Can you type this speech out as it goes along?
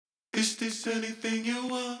Is this anything you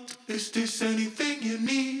want? Is this anything you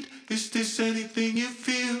need? Is this anything you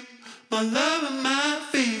feel? My love and my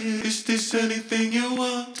fear. Is this anything you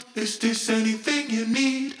want? Is this anything you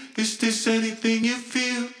need? Is this anything you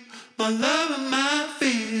feel? My love and my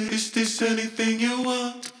fear. Is this anything you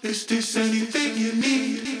want? Is this anything you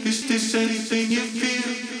need? Is this anything you feel?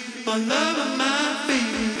 My love and my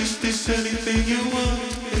fear. Is this anything you want?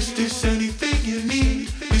 Is this anything you need?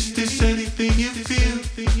 Is this anything you feel?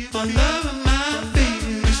 My love and my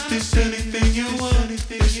fear. Is this anything you want? Is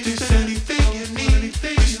this anything you need?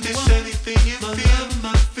 Is this anything you feel? My love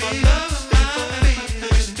and my fear.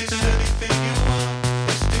 Is this anything you want?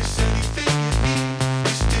 Is this anything you need?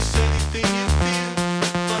 Is this anything you feel?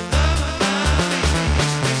 My love and my fear. Is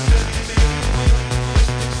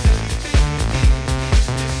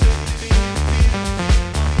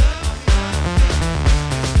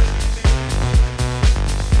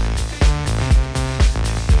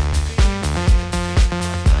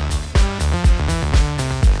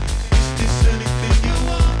this anything you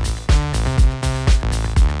want? Is this anything you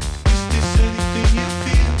need? Is this anything you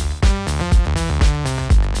feel?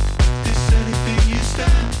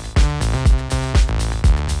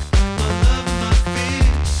 My love and my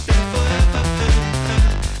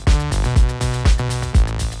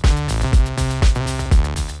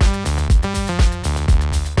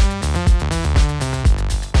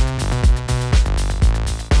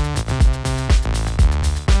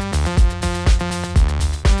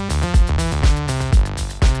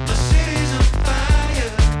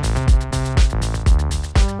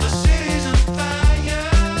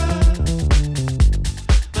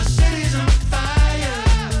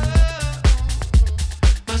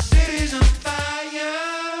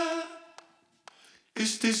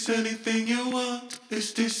anything you want?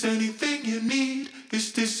 Is this anything you need?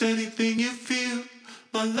 Is this anything you feel?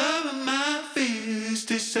 My love and my fear. Is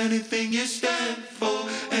this anything you stand for?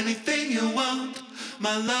 Anything you want?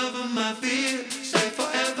 My love and my fear. Stay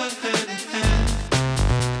forever hand in hand.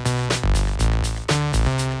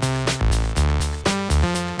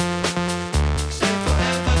 Stay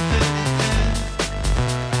forever hand in hand.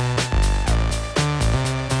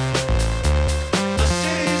 My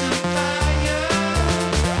city's on fire.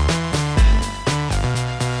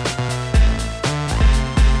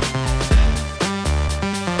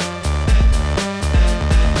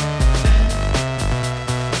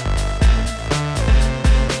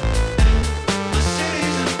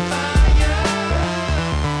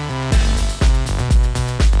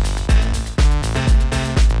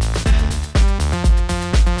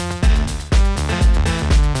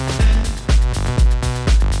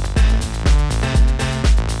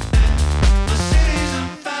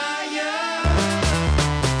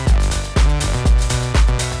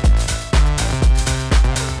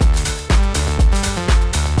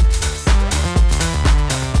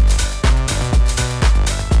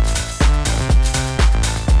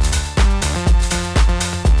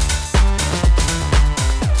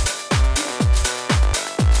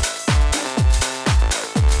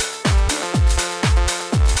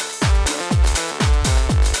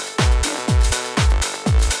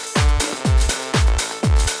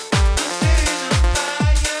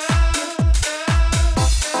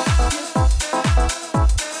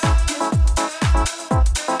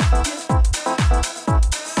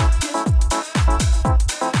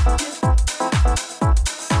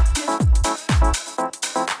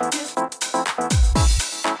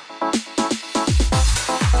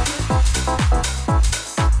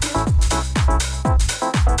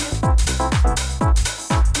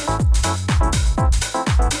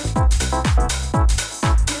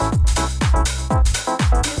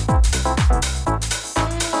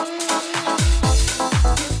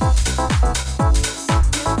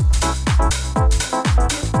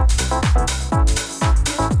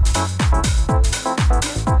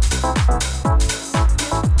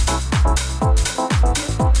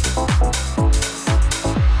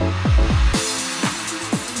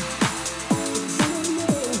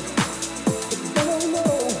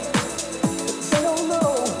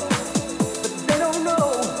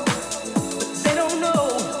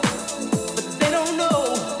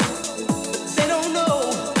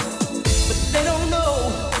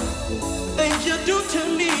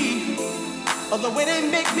 The way they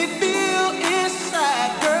make me feel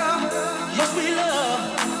inside, girl. Your sweet love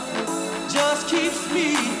just keeps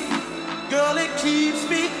me, girl, it keeps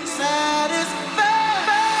me satisfied.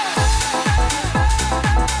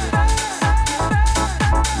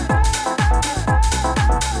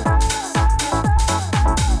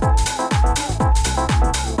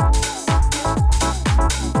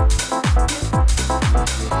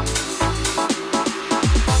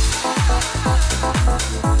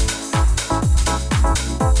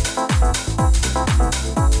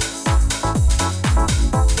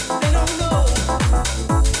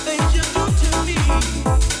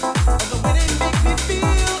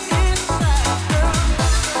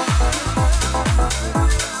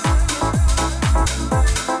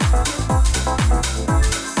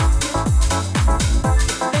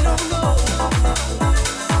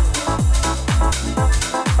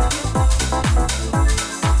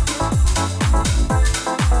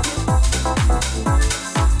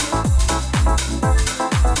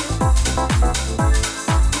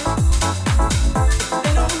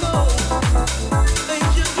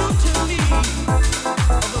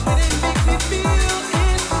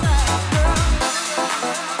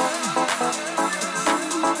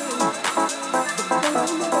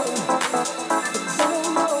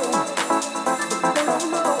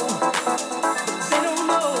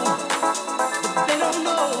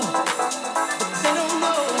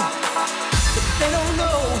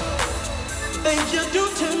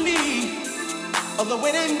 of the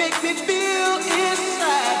way they make me feel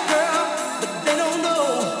inside, girl. But they don't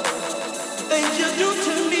know the things you do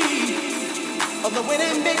to me, of the way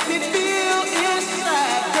they make me feel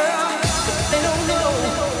inside, girl. But they don't know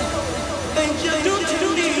the things you do to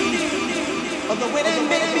me, of the way they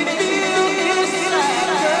make me feel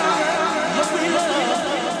inside, girl. Your sweet love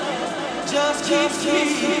just keeps me,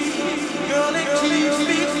 girl, it keeps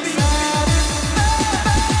me satisfied.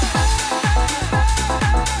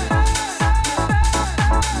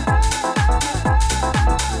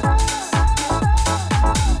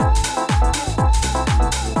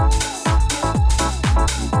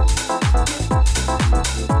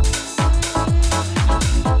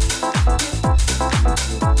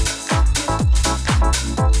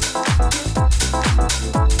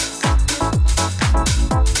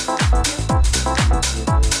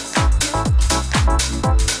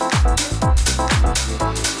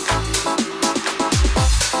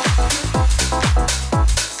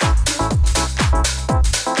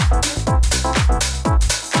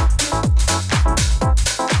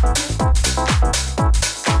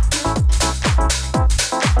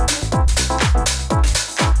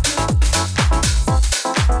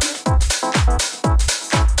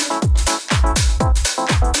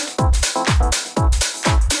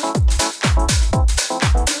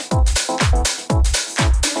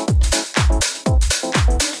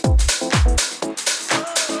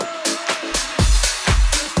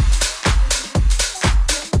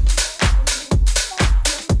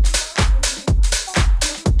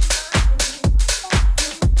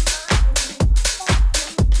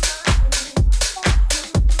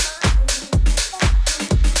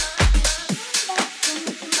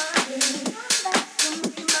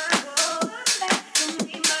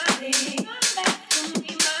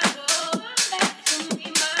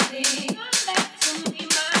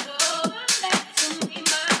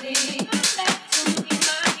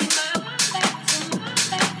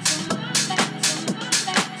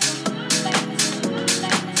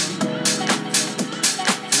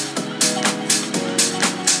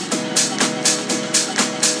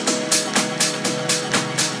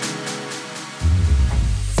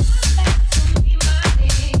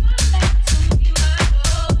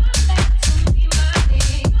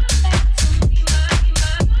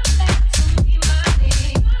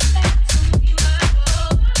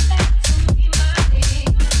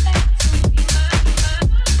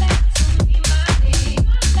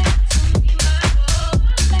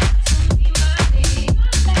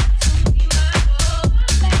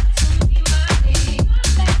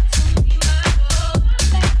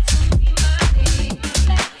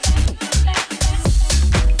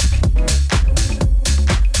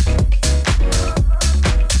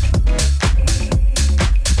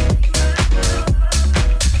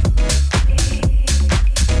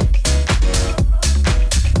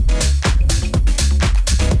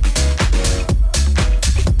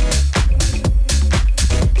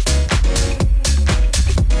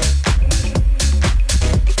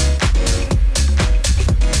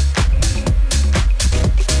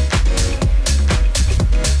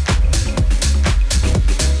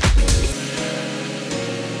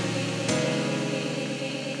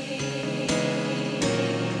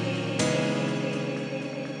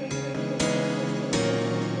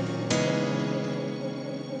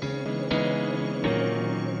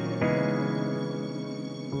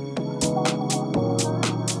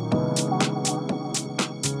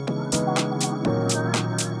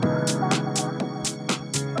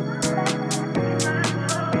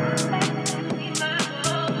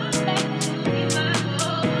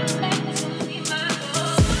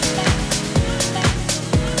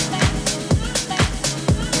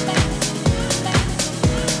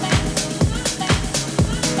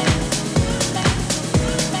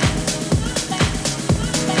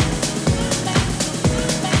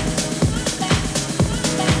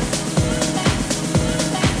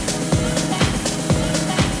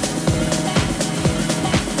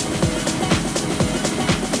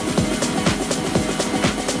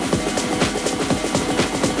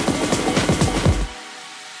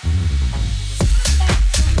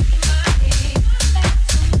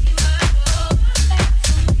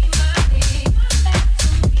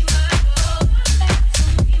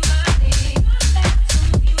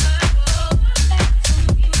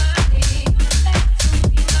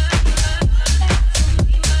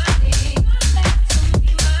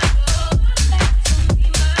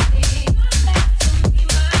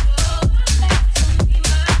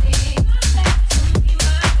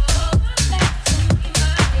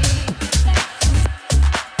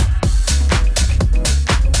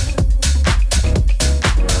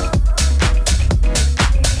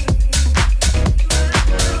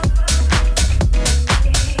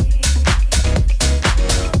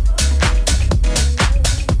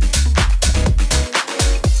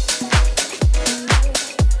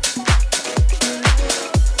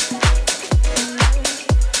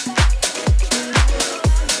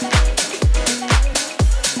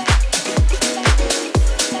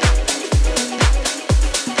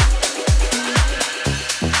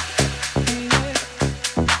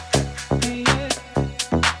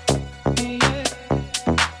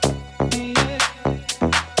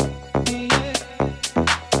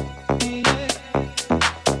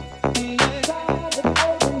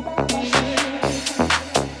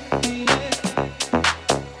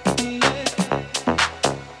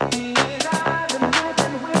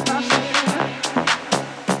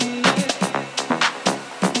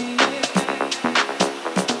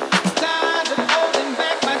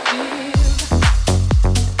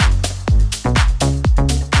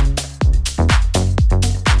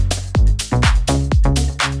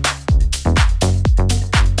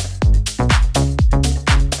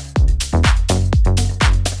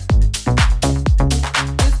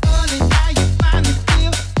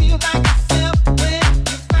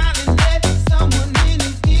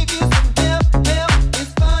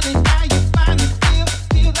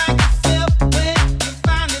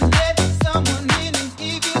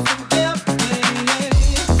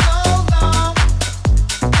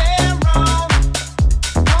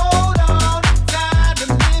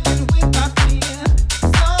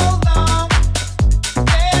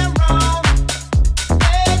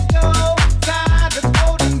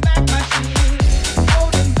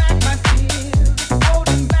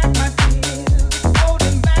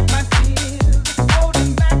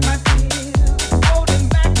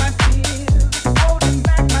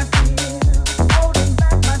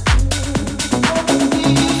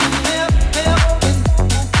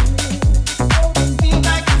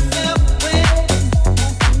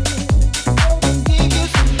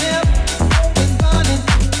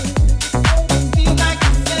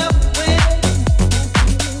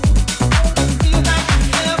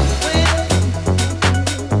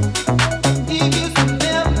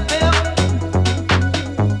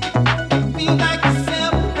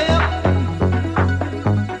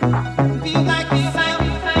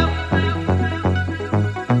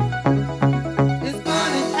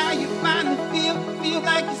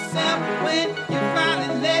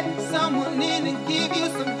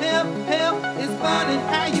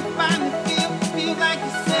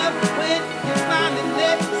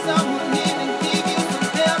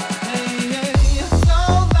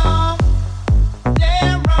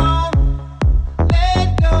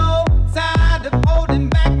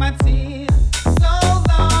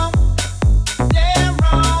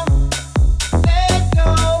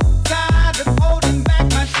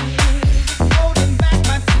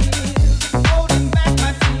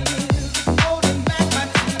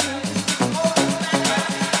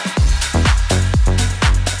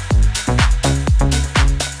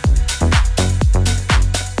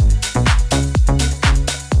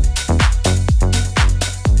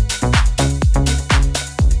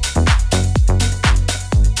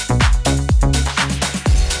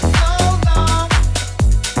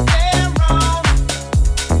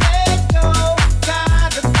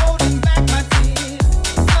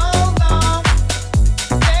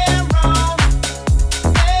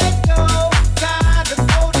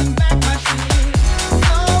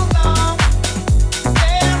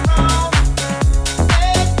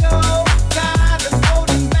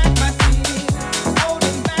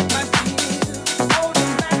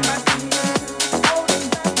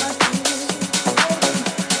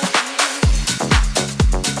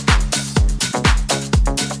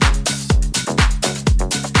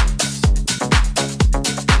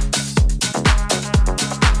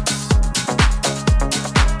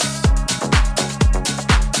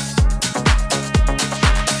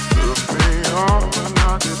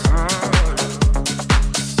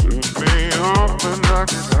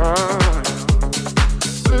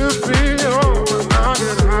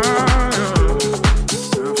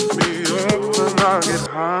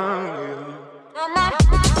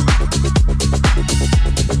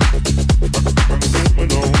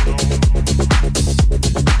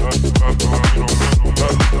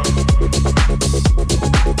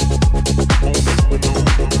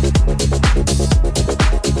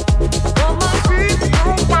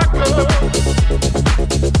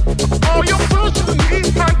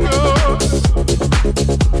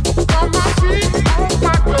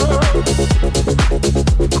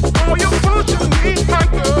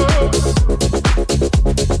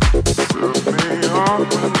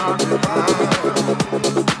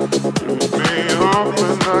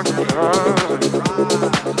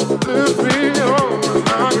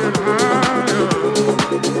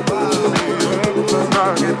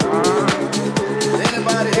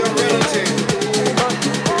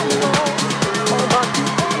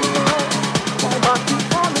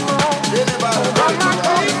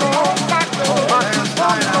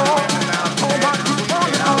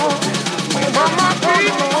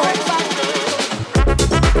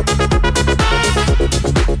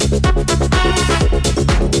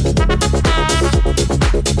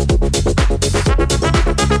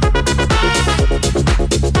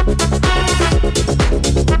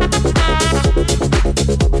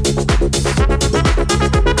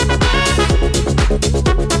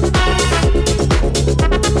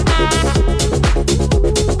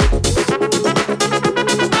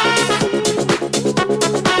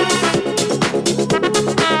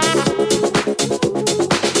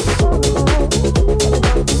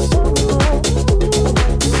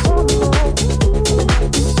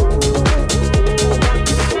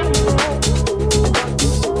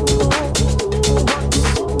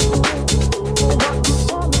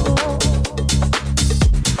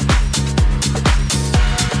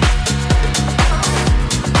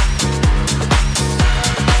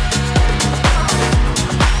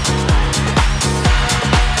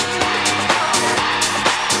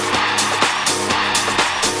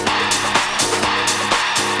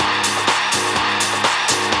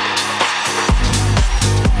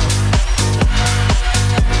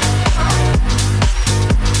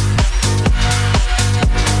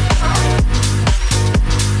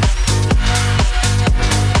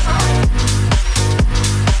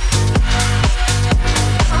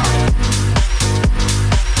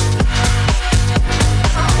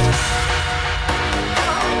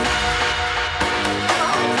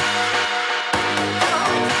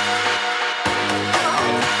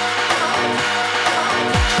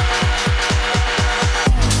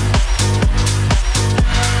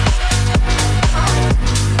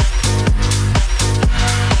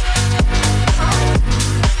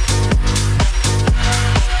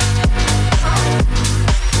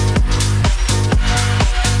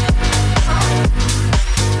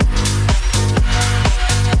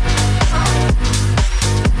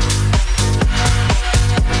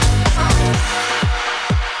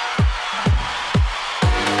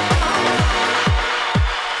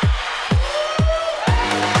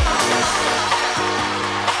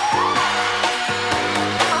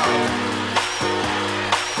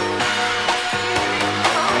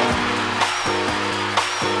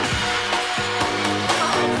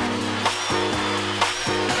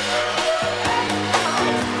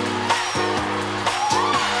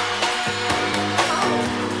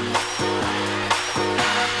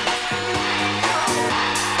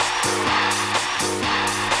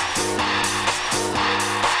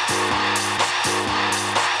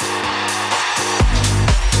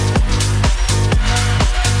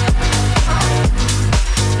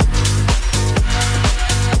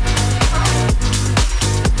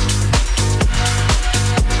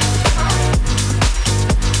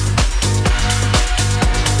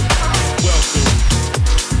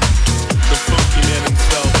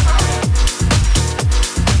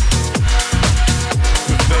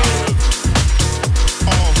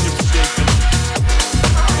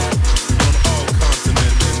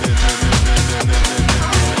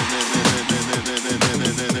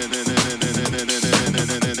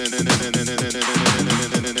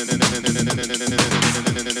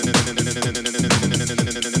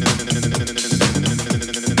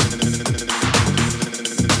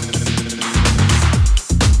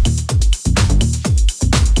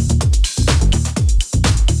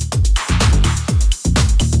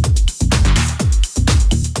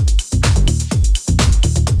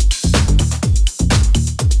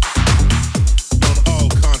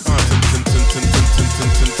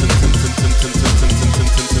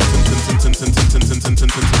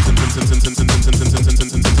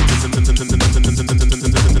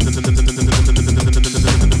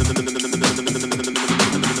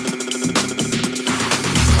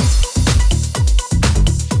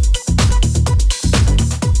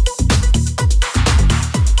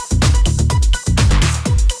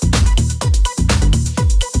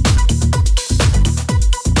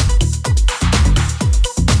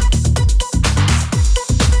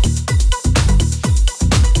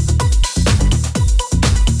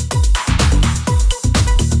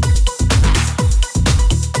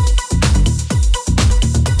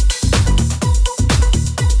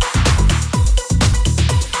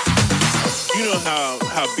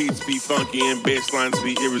 funky and bass lines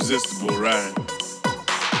be irresistible, right?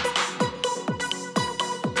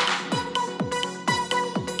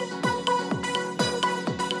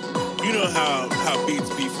 You know how beats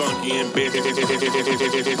be funky and bass.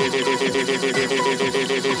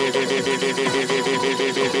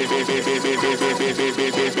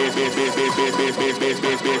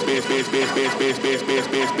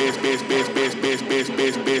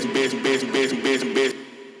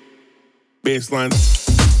 Baseline.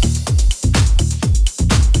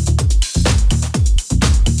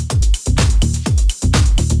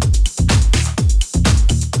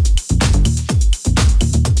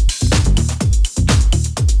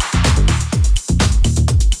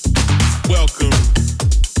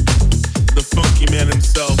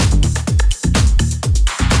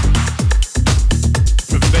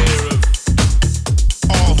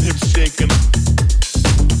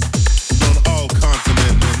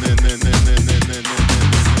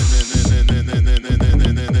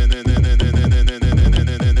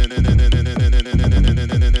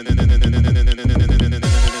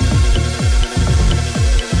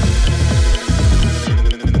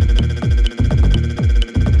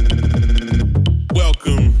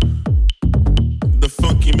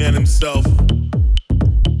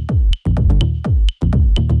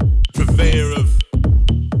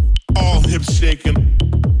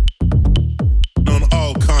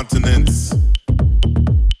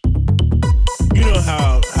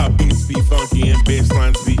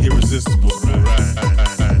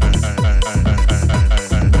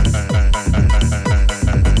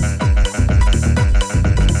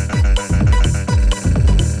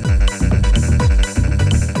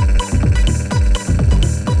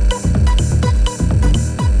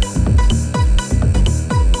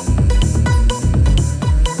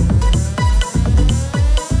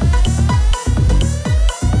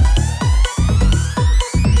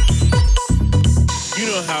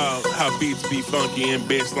 And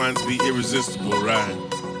bass lines be irresistible, right?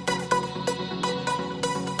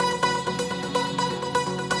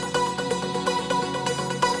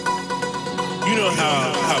 You know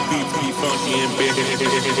how beats be funky and bass.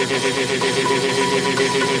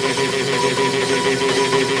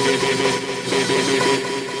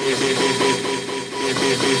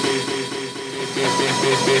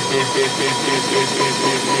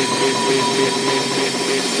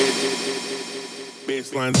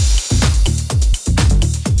 Bass lines.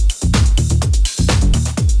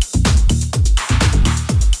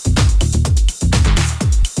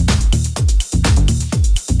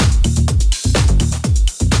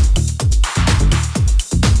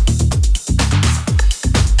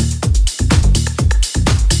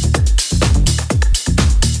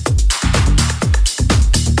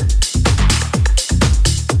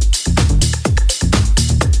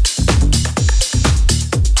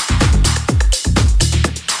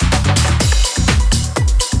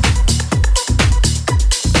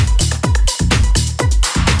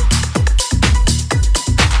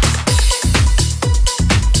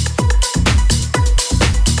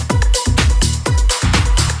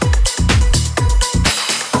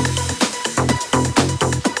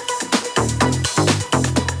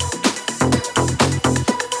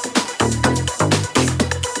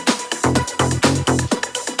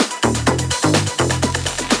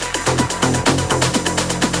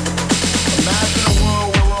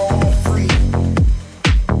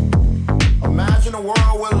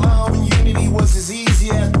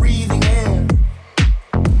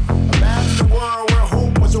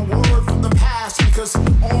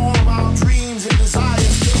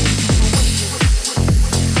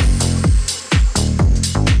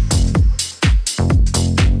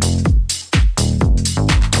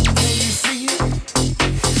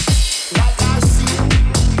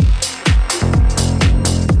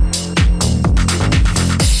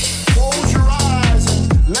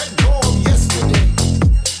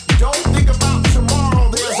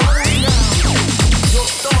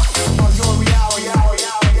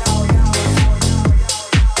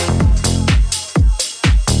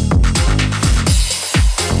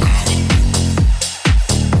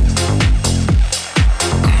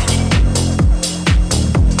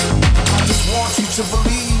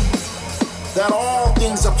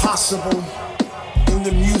 In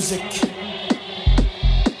the music,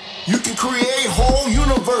 you can create whole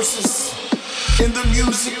universes. In the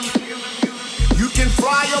music, you can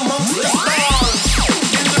fly amongst the stars.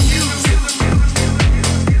 In the music,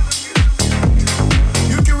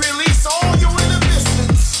 you can release all your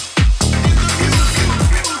inhibitions. In the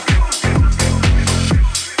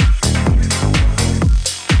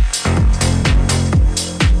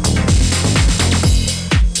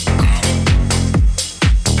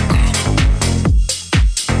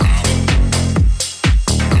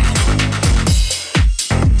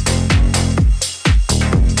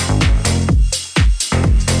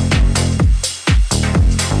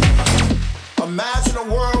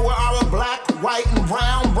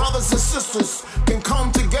ancestors can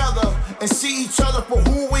come together and see each other for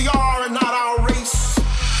who we are and not our race.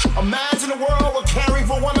 Imagine a world where caring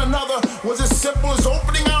for one another was as simple as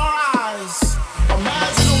opening our eyes.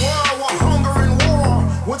 Imagine a world where hunger and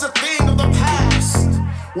war was a thing of the past.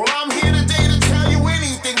 Well, I'm here today to tell you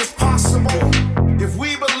anything is possible. If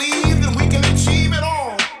we believe, then we can achieve it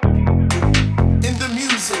all. In the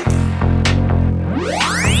music. In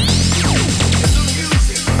the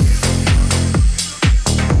music.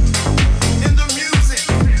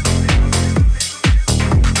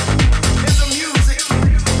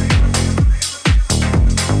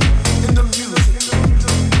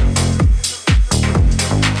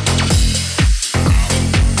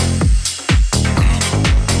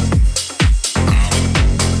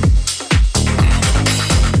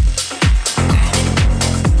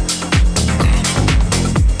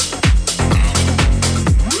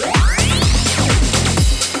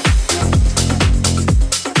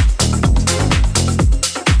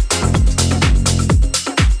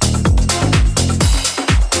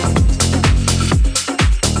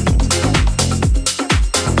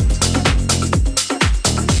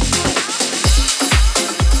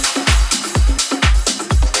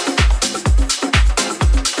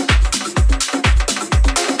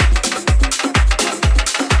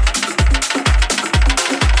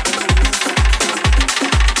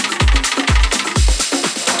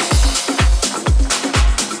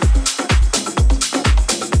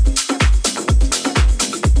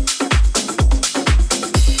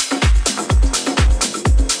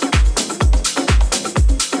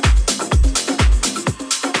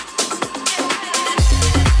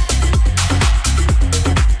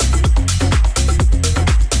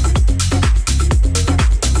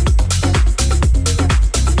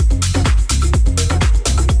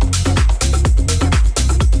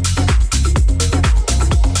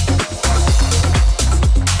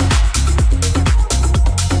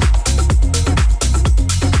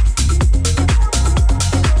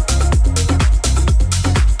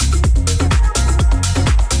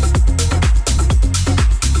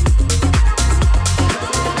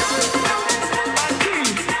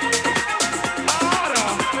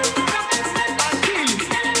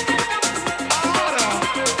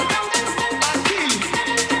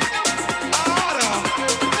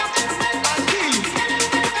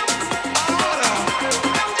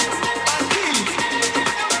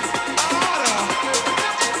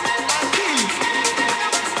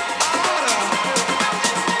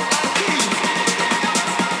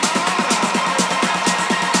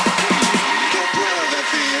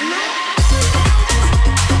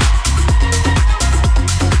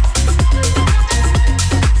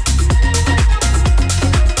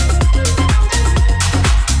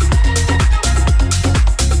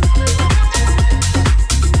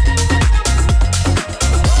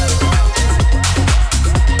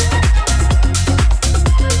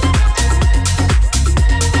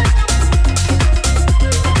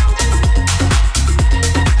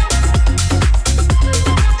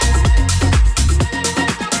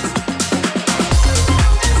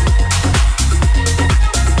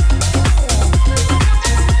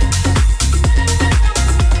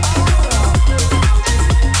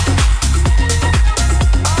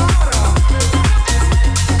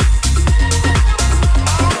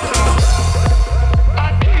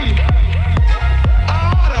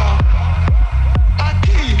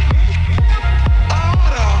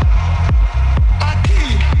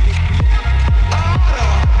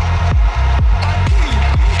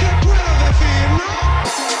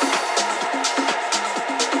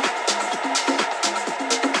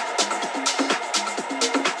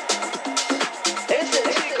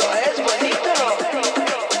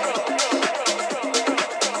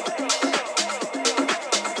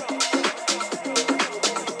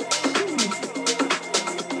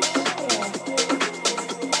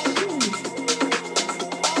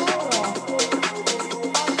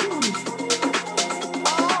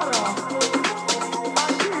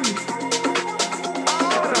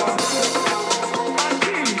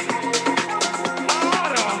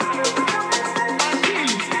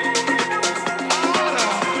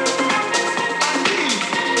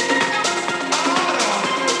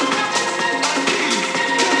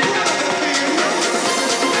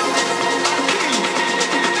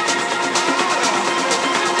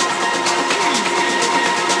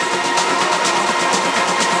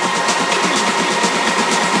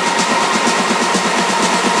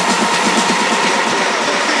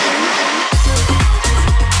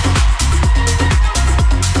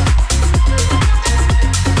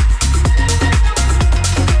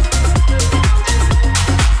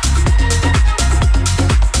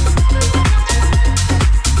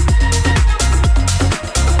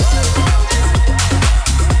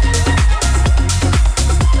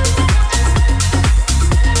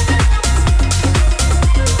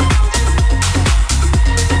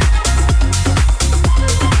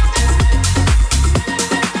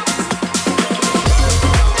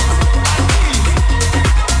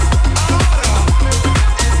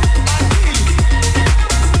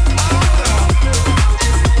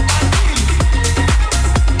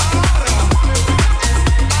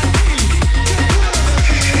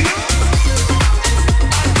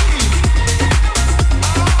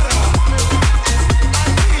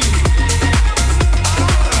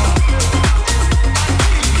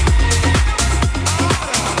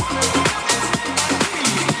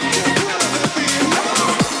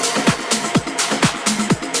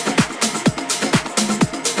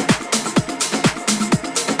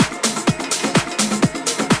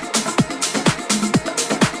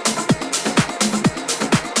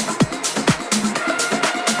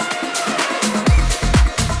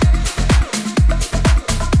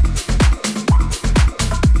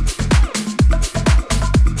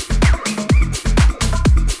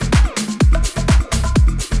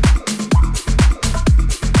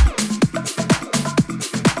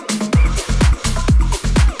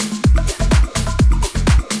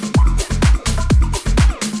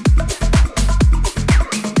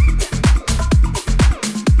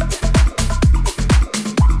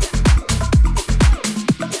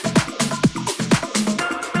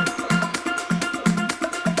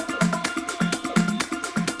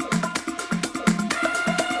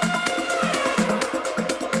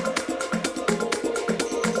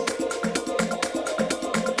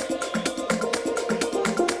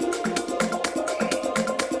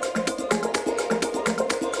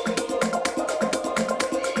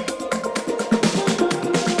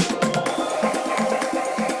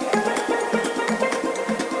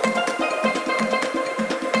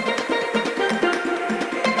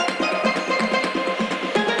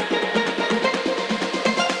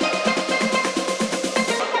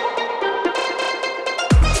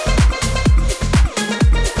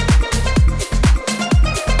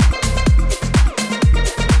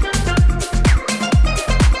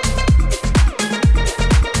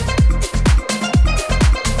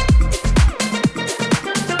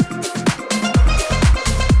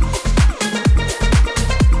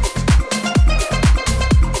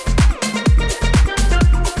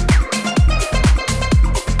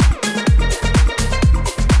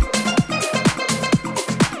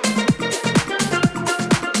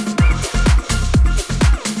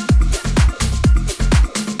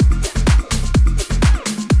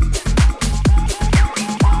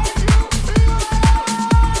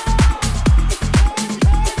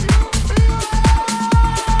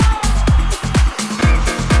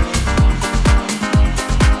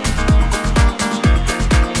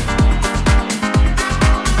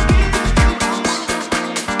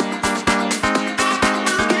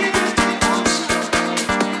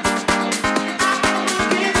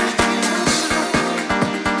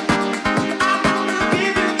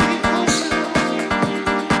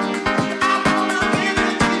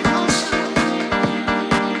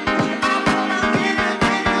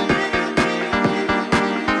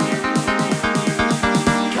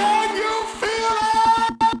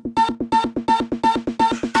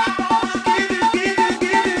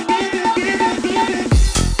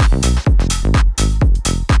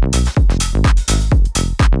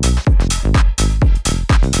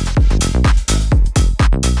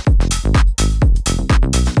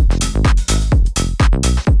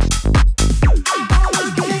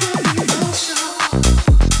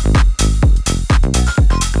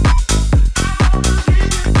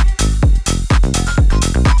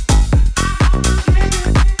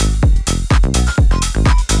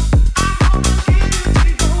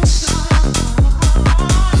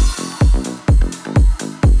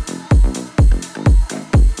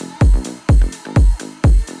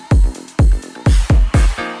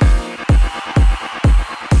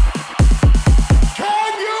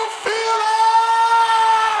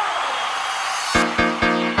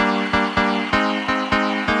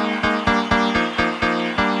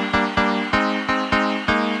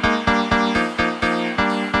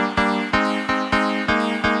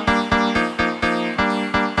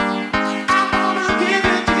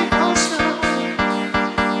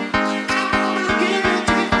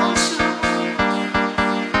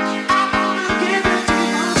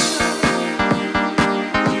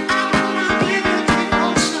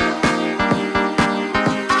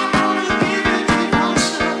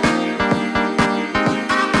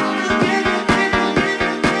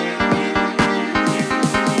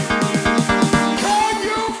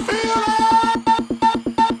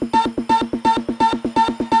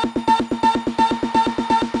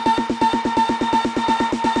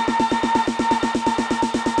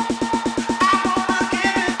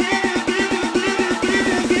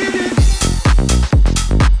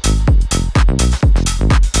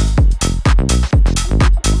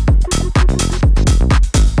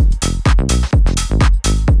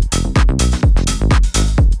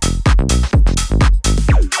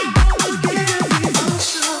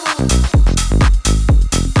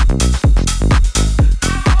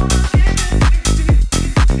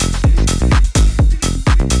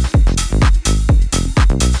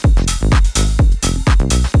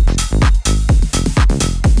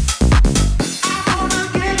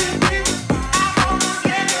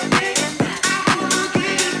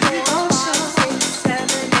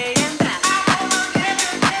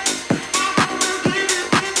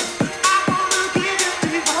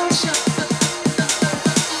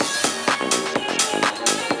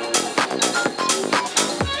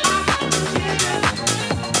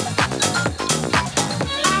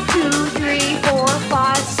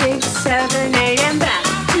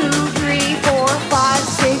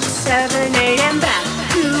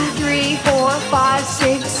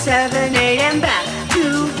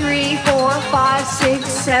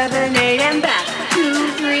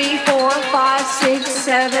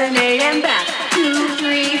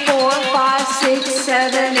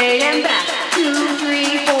 7, 8, and back. 2,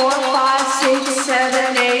 3, 4, 5, 6,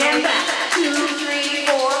 7, 8, and back. 2, 3,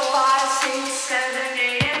 4, 5, 6, 7,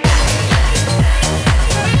 8, and back.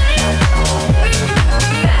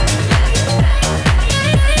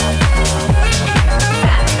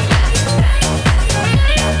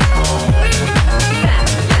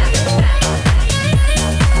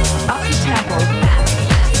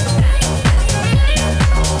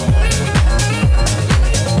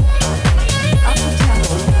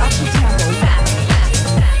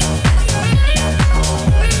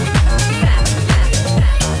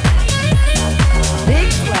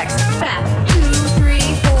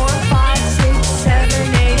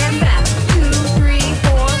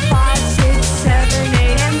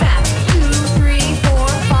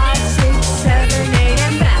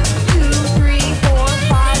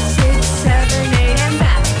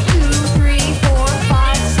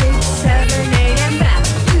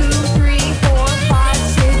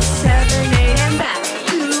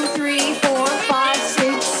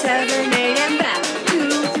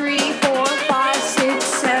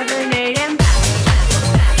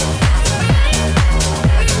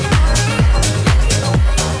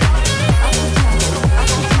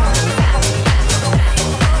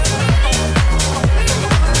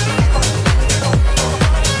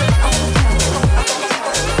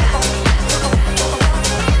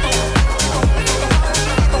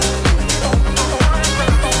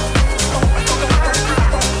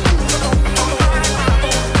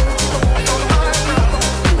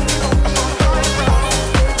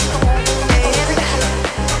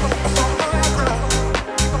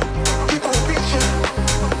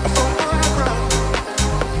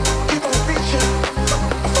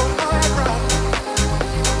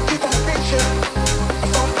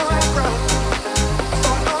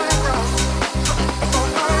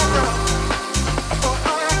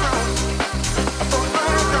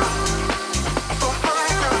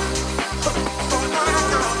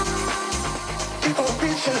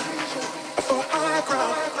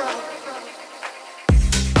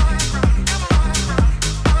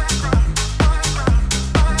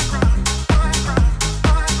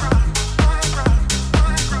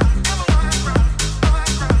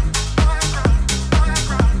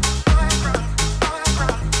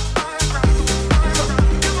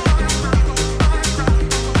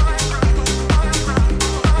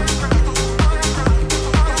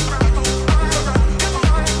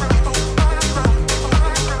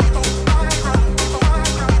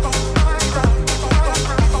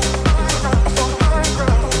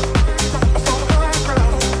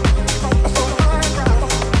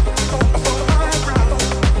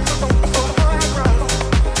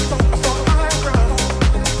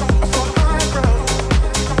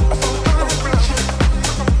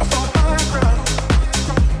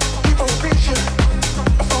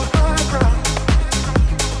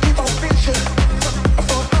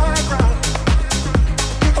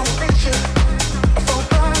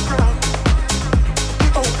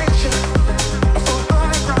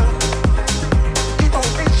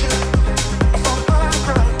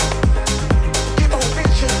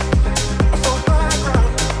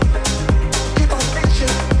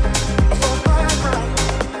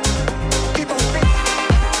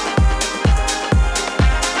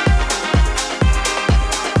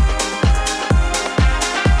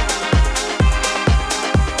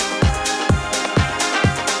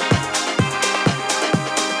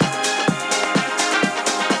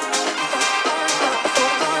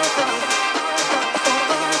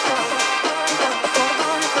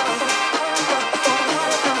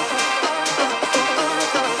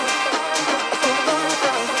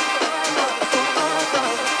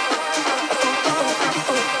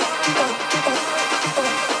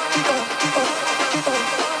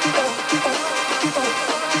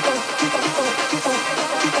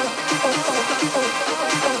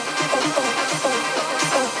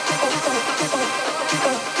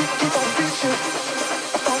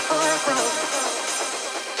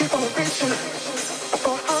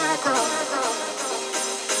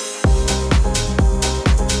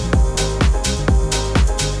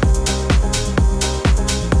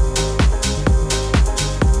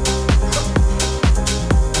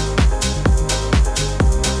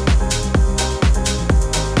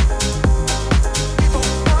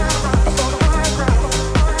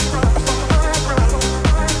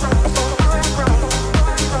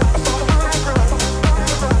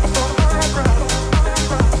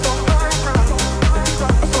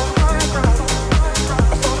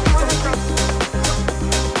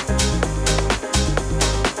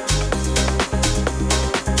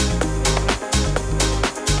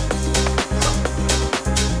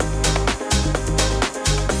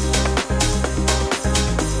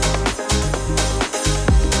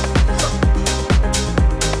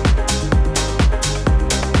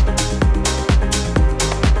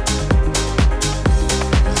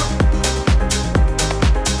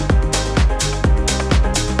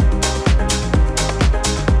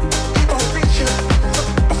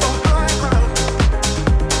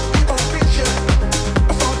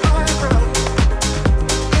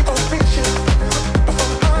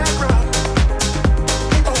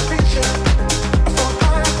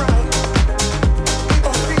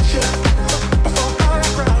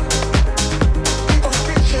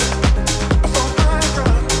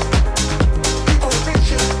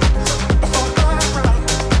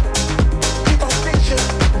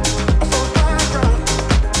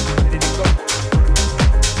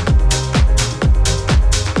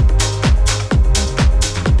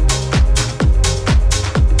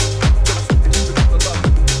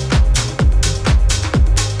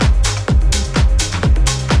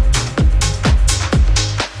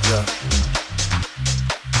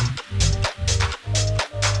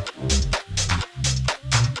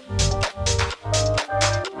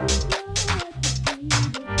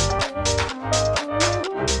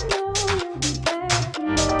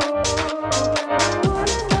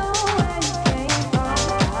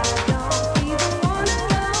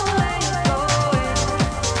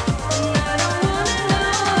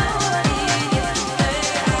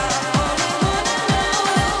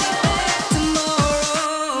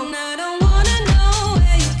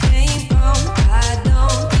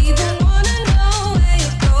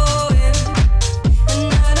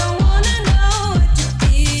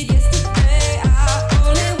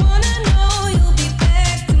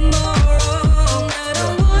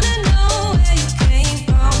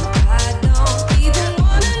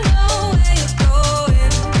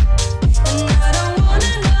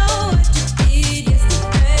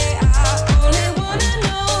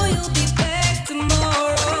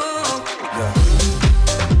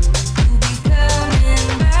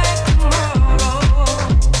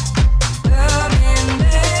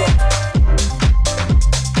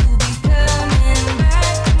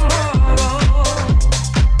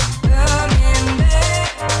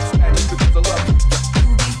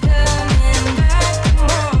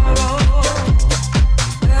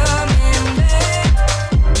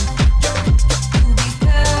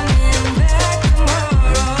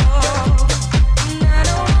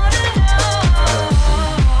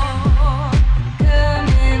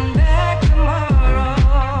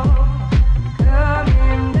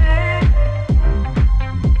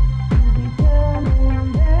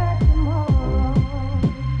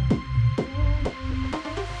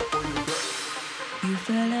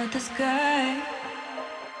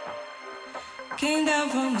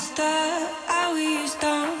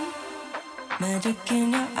 magic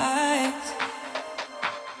in your eyes.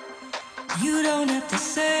 You don't have to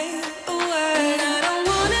say a word. And I don't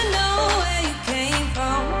wanna know where you came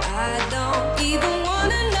from. I don't even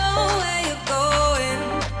wanna know where you're going.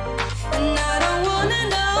 And I don't wanna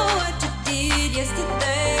know what you did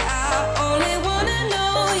yesterday. I only wanna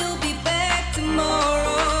know you'll be back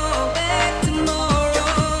tomorrow. Back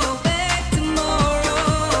tomorrow. Back tomorrow.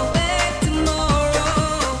 Back tomorrow.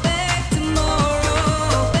 Back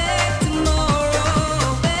tomorrow. Back tomorrow.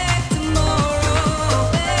 Back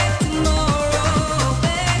tomorrow. Back tomorrow.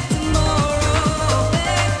 Back tomorrow.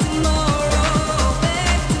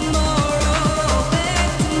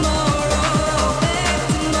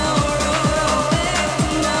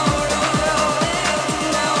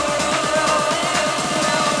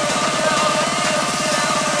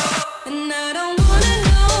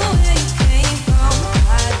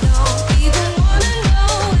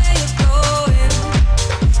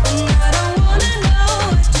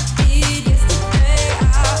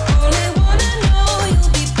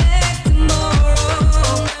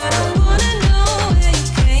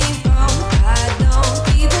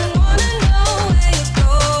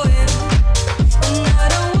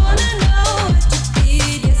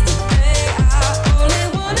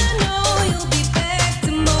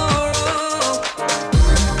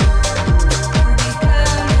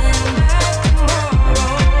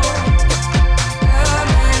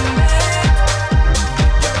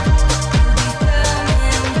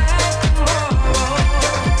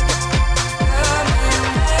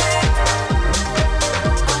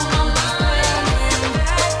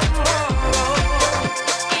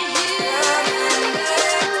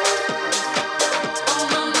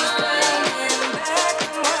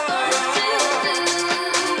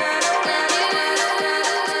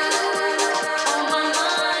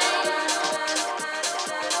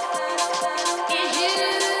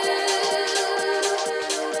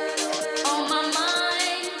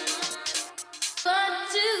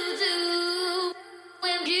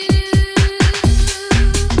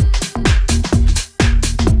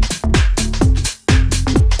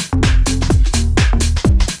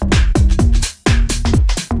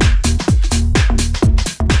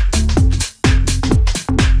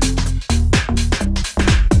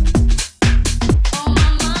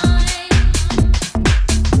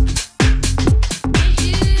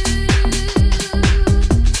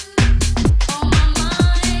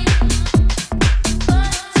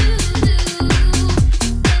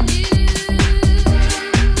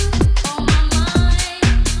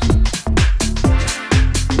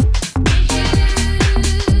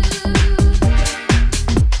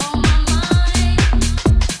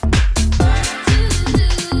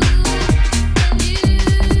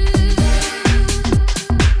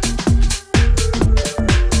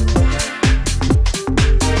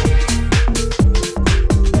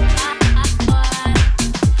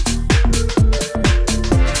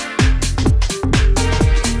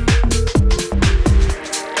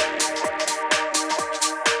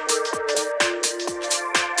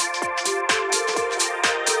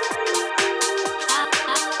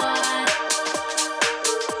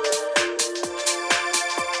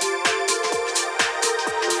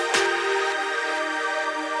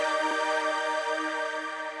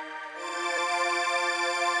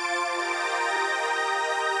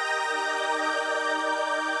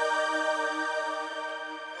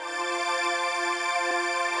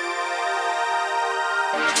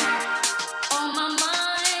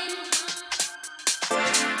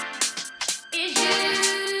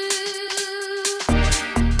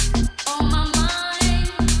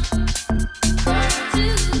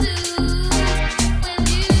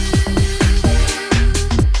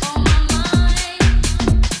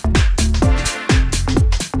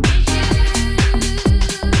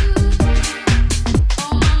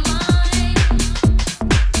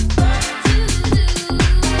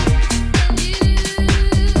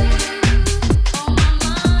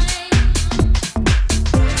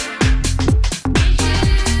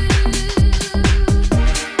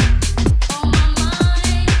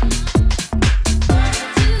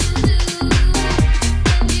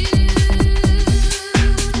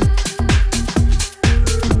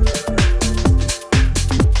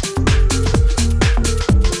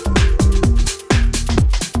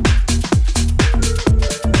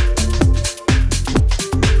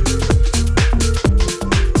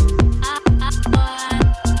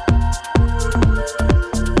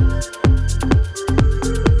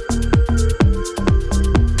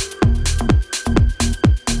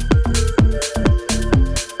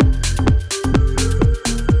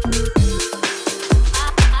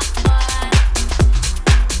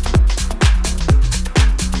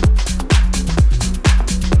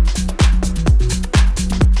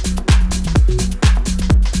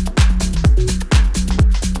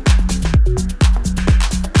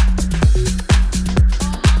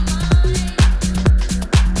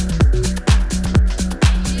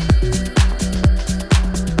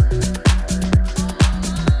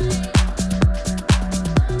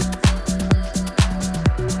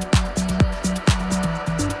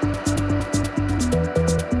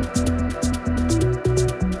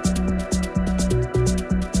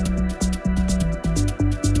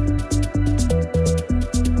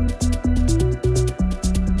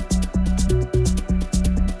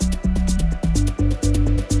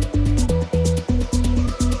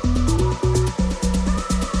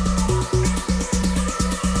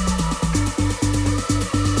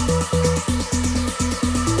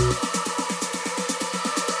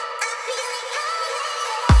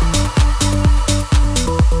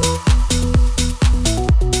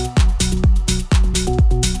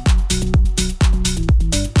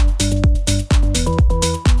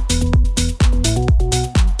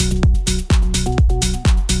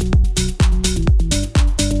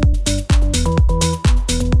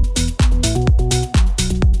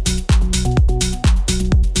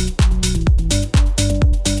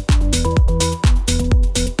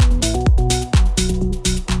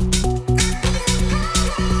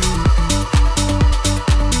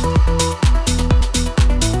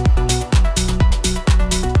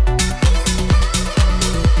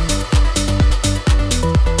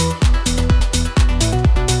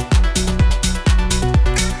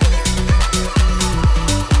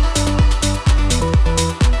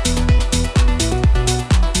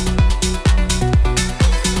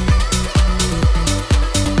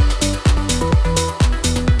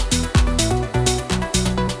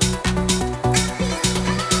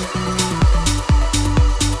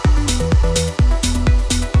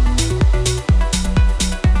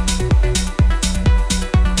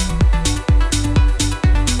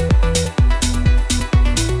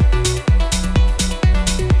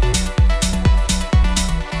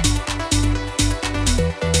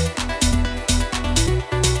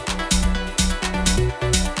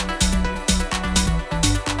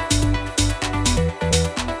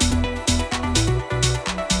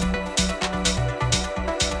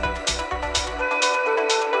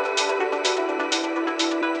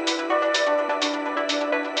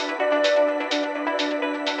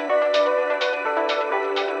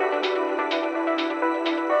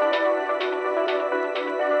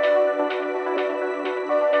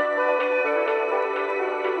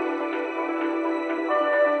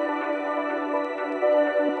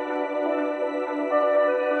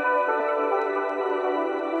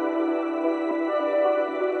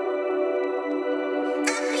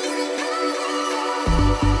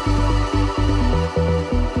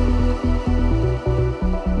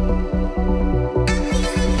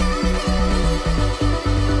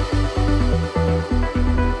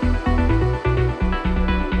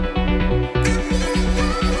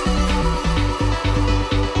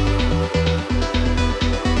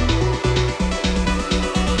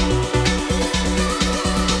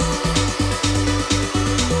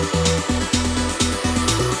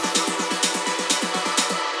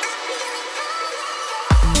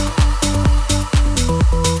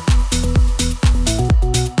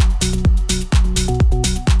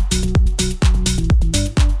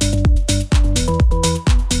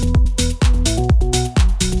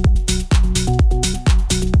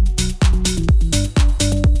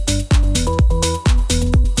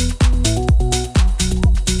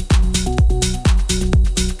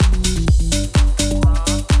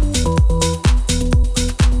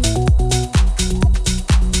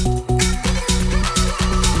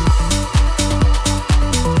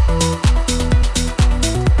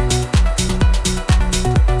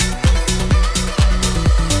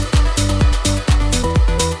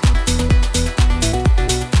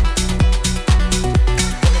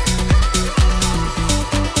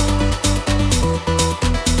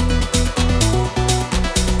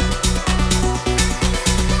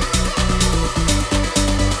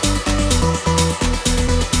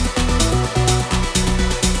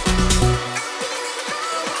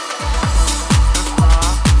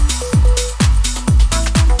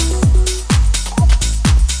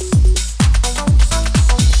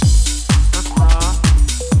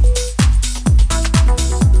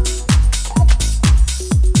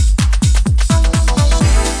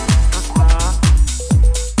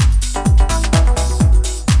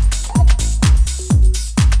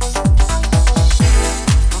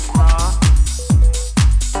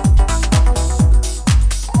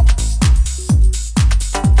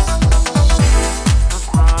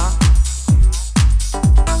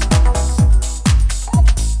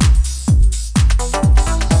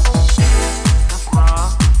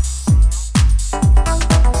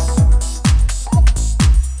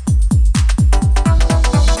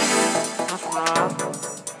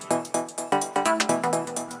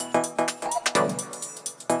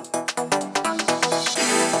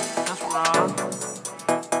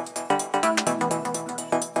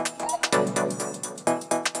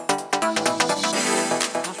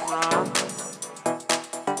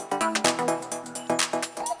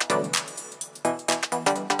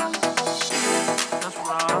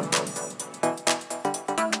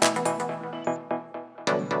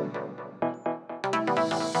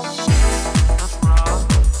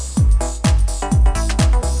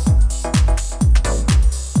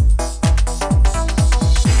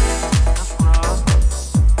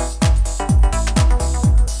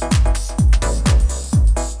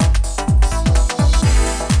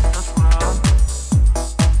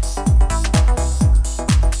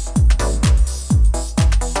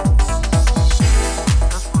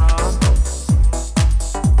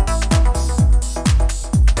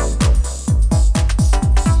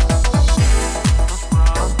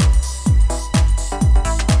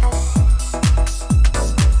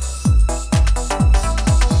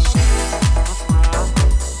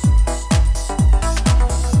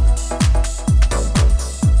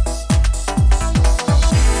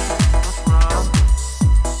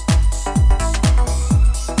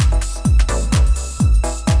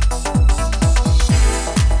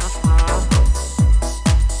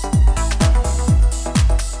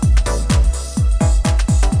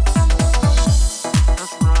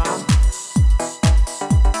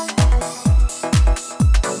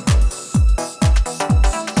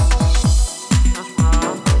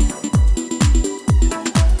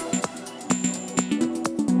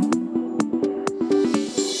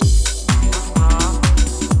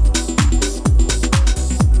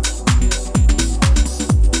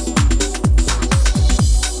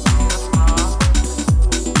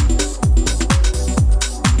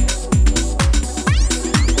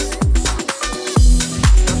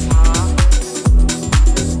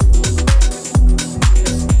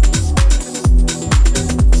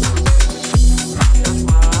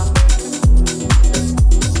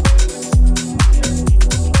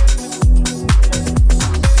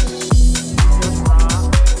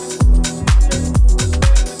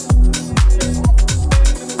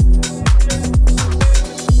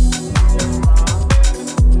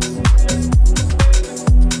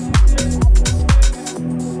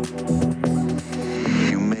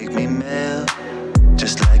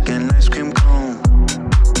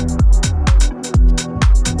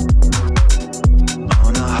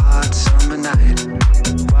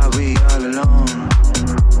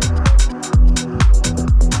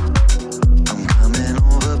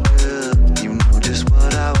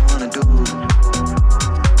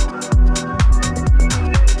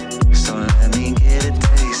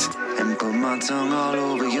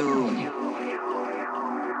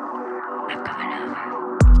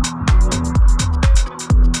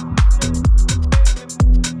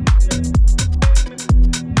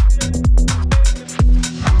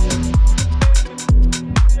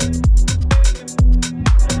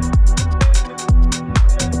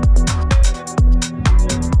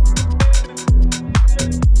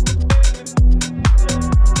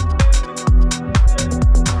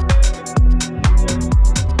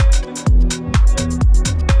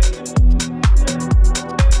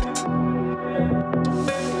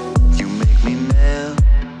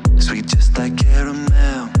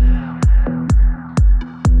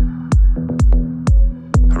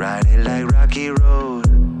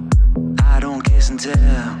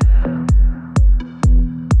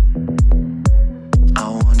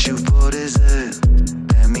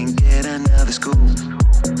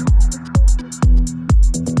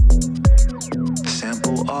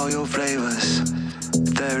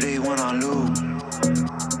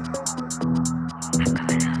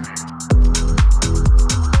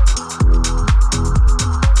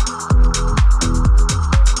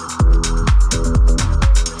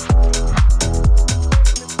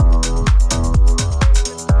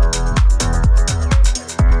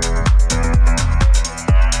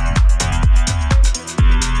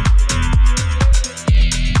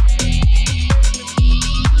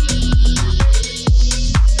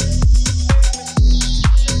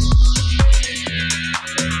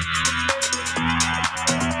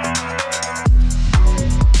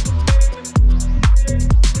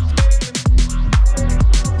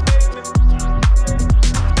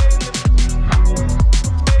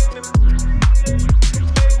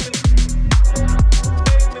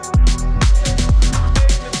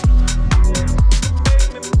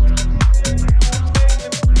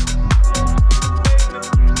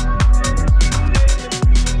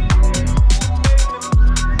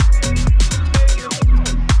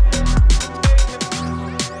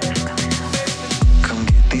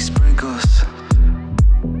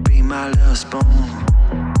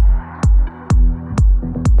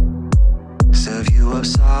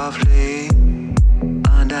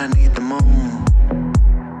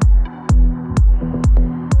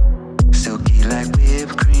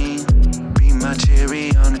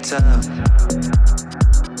 hotel.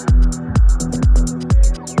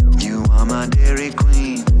 You are my Dairy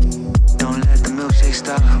Queen. Don't let the milkshake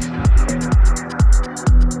stop.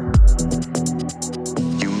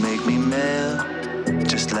 You make me melt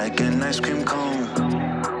just like an ice cream cone.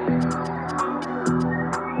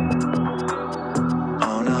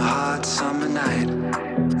 On a hot summer night,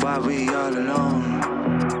 while we all alone.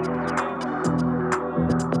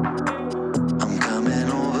 I'm coming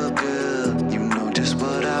over, girl. You know just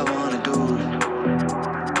what I wanna do.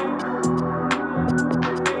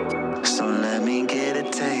 So let me get a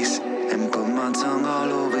taste and put my tongue all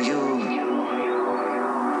over you.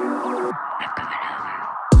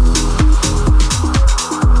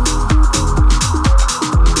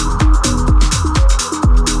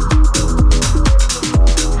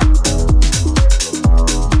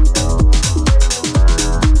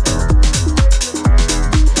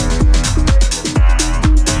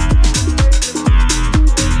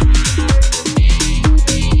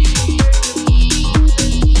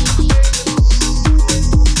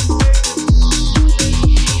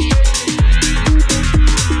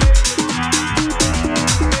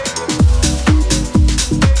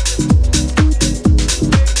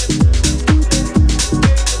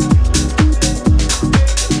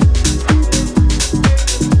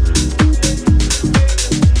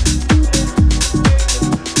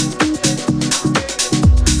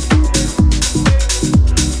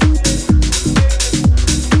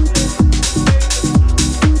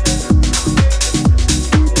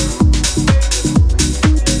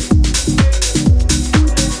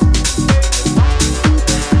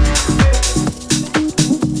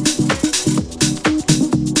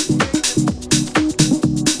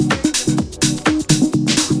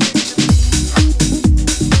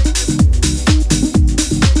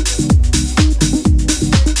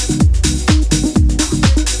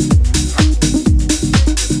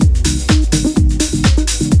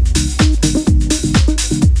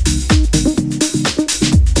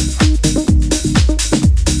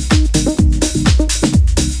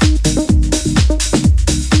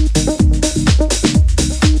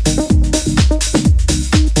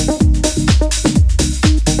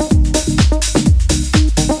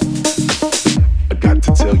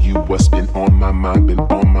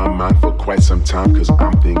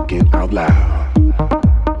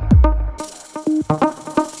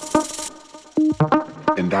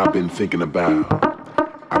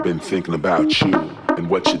 Thinking about you and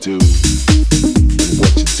what you do, and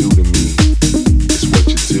what you do to me. It's what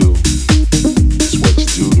you do. It's what you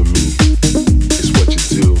do to me. It's what you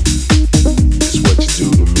do. It's what you do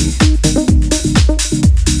to me.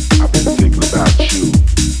 I've been thinking about you.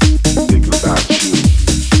 Thinking about you.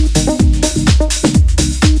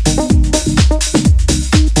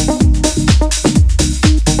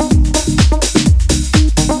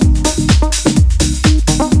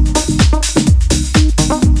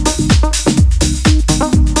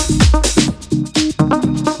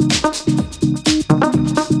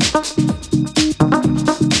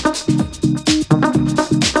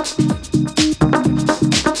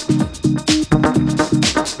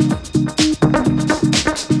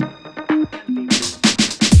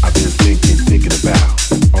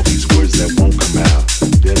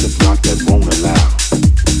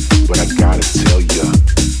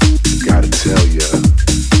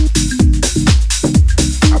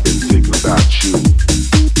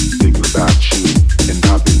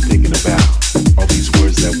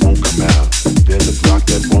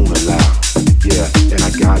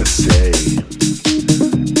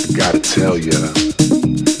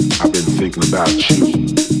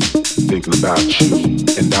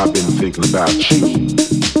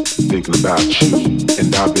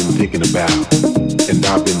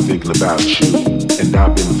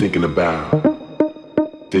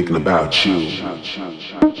 Thinking about you.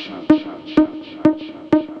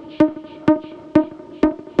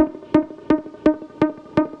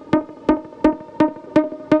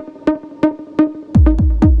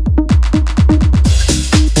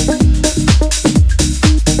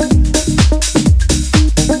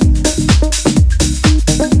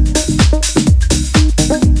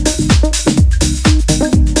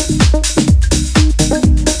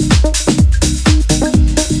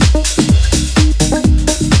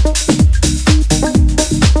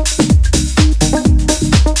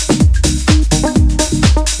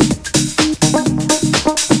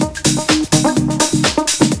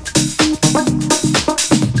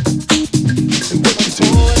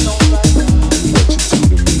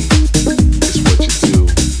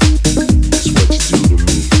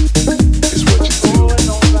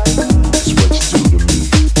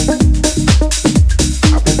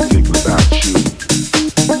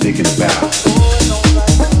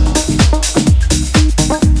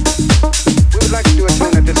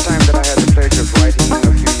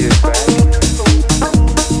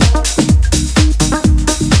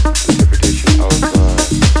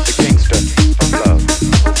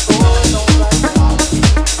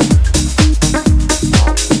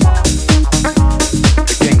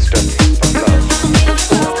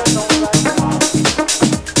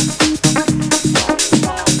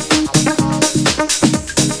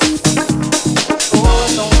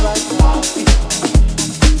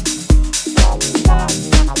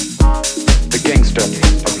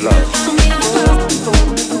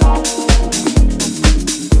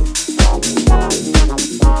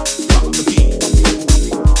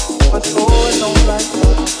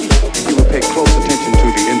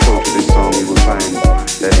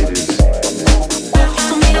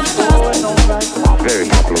 Very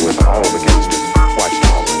popular with all the gangsters. Watch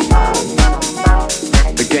this.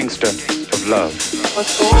 The Gangster of Love.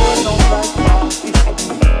 What's going on right now?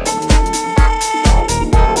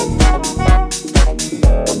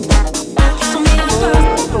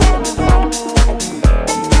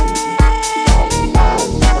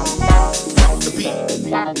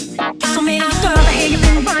 So many girls, I hear you've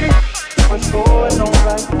been running. What's going on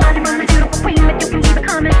right now? Running, running, beautiful queen, but you can keep it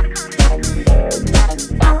coming.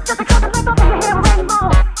 Just a couple of over your hair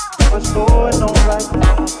anymore. What's going on right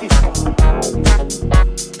now? So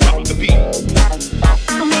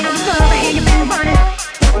many girls, I hear you've been running.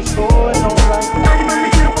 What's going on right now? Running,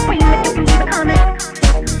 running, beautiful queen, but you can keep it coming.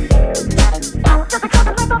 Just a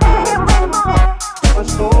couple of over your hair anymore.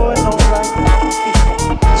 What's going on right now?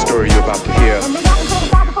 The story you're about to hear And they got to go to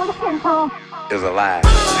the doctor for your skin tone. is a lie.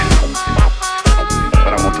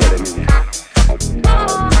 But I won't tell it in you.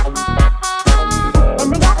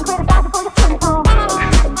 And they got to go to the doctor for your skin tone.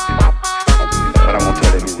 But I won't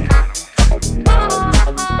tell it in you.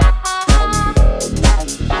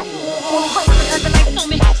 Because the lights on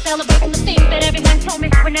me, celebrating the things that everyone told me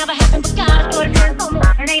would never happen, but God put his hands on me.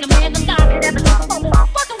 And ain't a man alive that ever looked for me.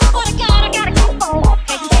 Working with what I got, I gotta keep on.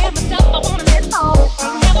 Taking care of myself, I wanna live long.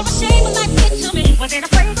 Never ashamed of life get to me. Wasn't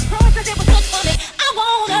afraid to close 'cause it was good for me. I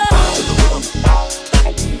want her.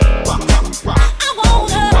 I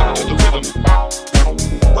want her.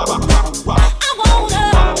 I want her. I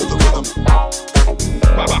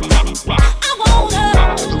want her.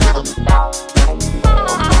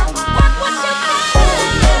 What's your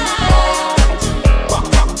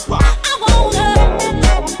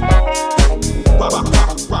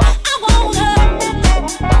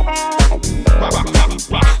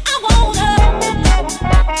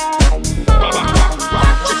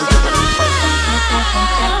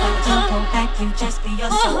Just be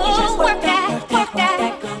yourself. Just work that, work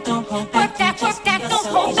that, don't hold back. Just don't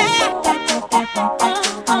hold back.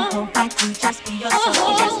 Don't hold back. Just be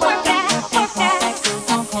yourself. Just work that, work that,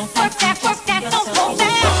 don't hold back. Work that, don't hold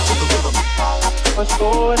back. What's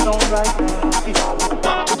going on right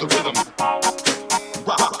now? To the rhythm.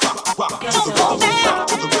 Don't hold back.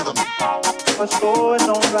 To the rhythm. What's going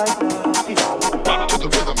on right now? To the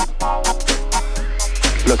rhythm.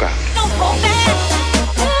 Look out. Don't hold back.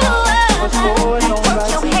 What's going on right now?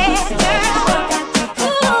 Your head, girl.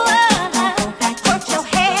 Work your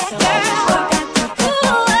head, girl.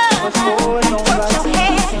 What's going on right Your now?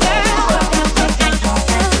 head, girl.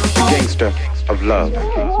 The Gangster of Love.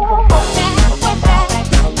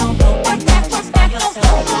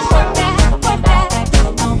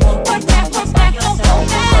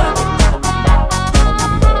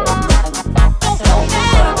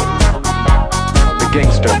 The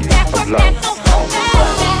Gangster of Love.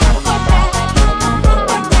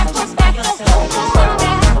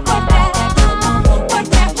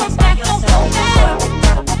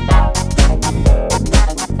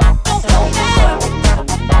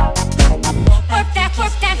 Work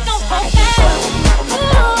that,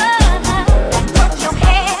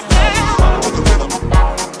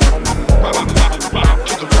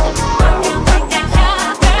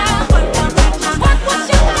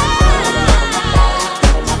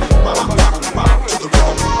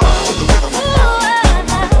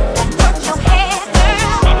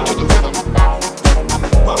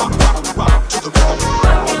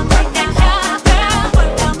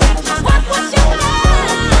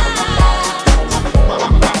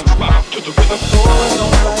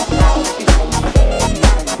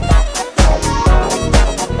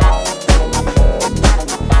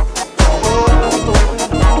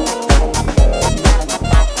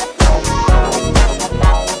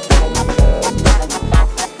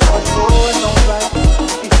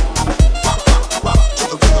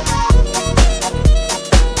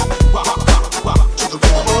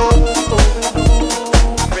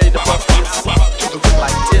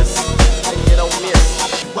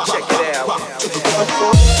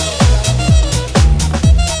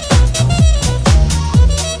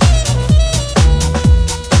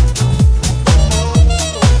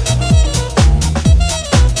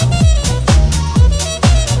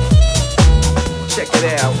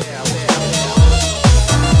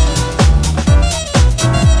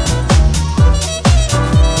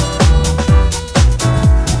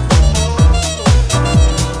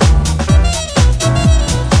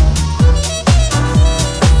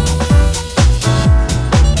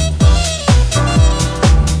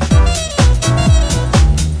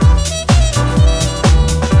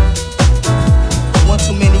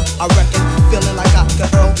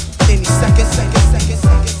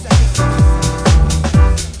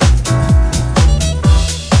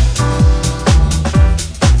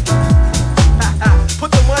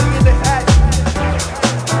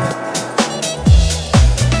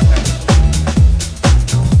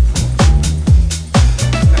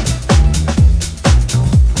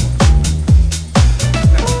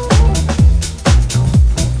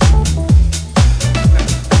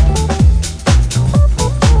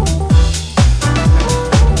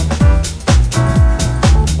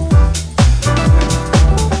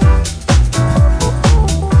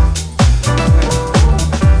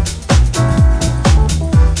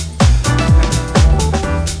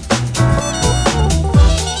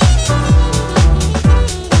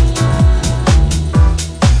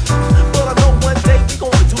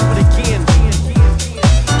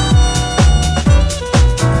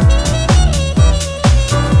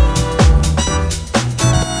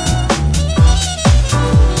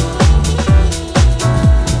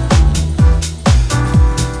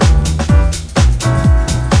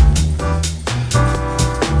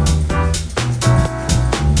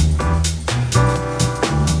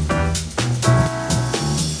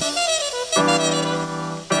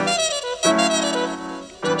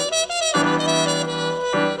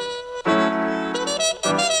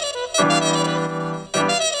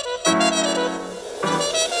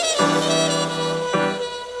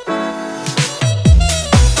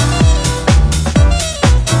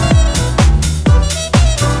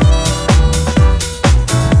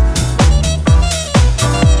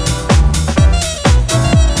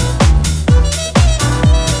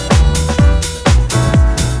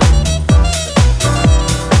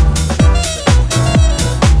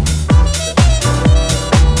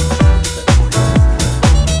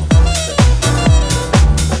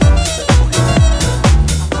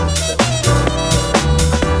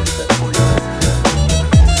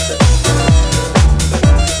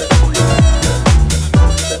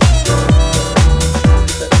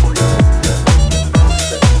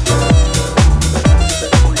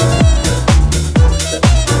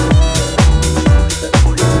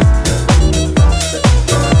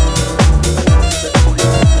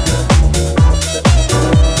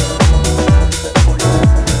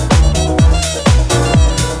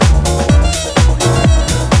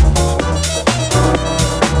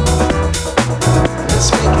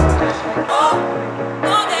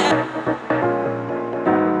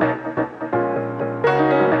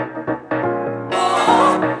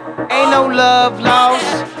 love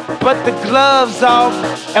lost, but the gloves off,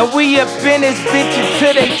 and we up in this bitch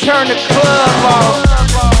until they turn the club off.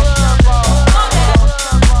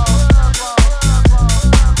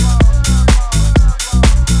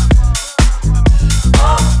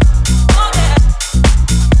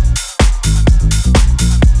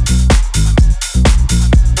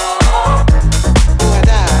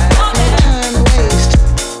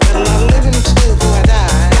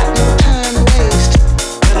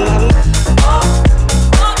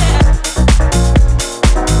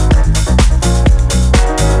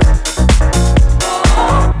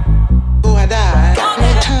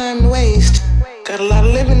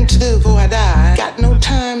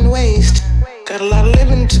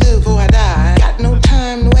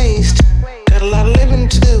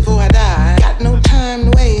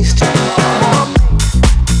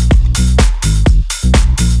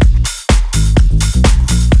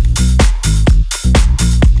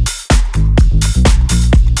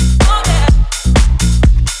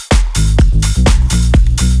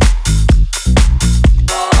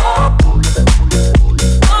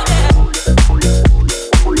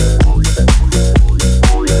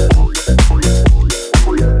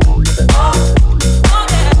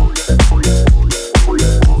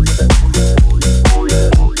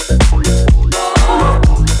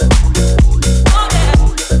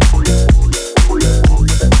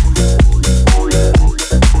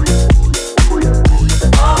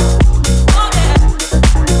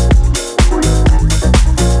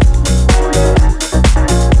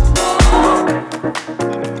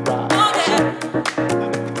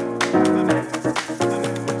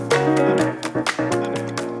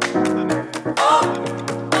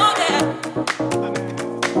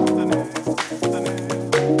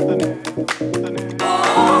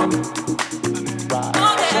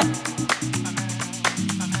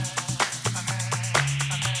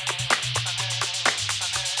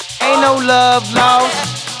 Love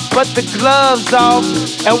lost, but the gloves off,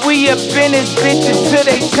 and we up in this bitch until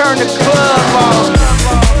they turn the club off.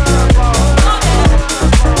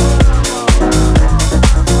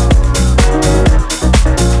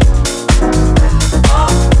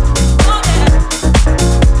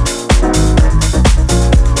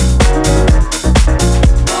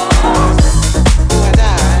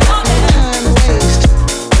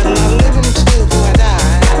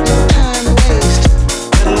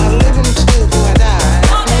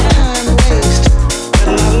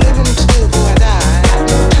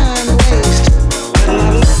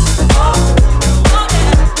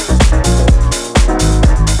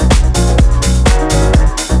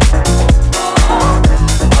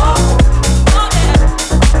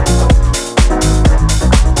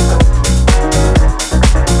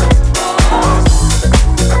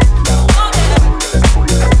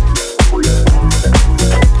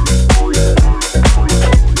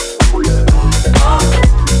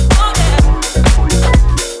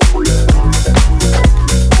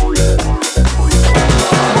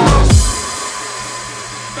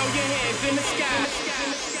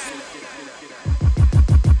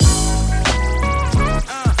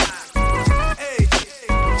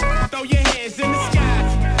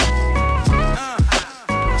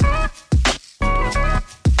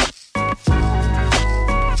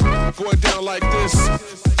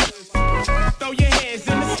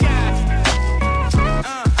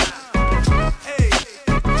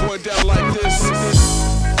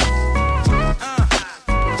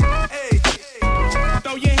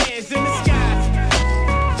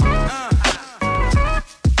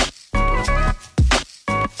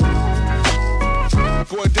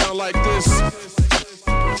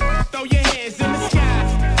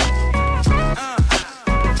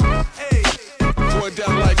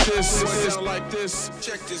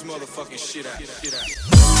 Check this motherfucking shit out.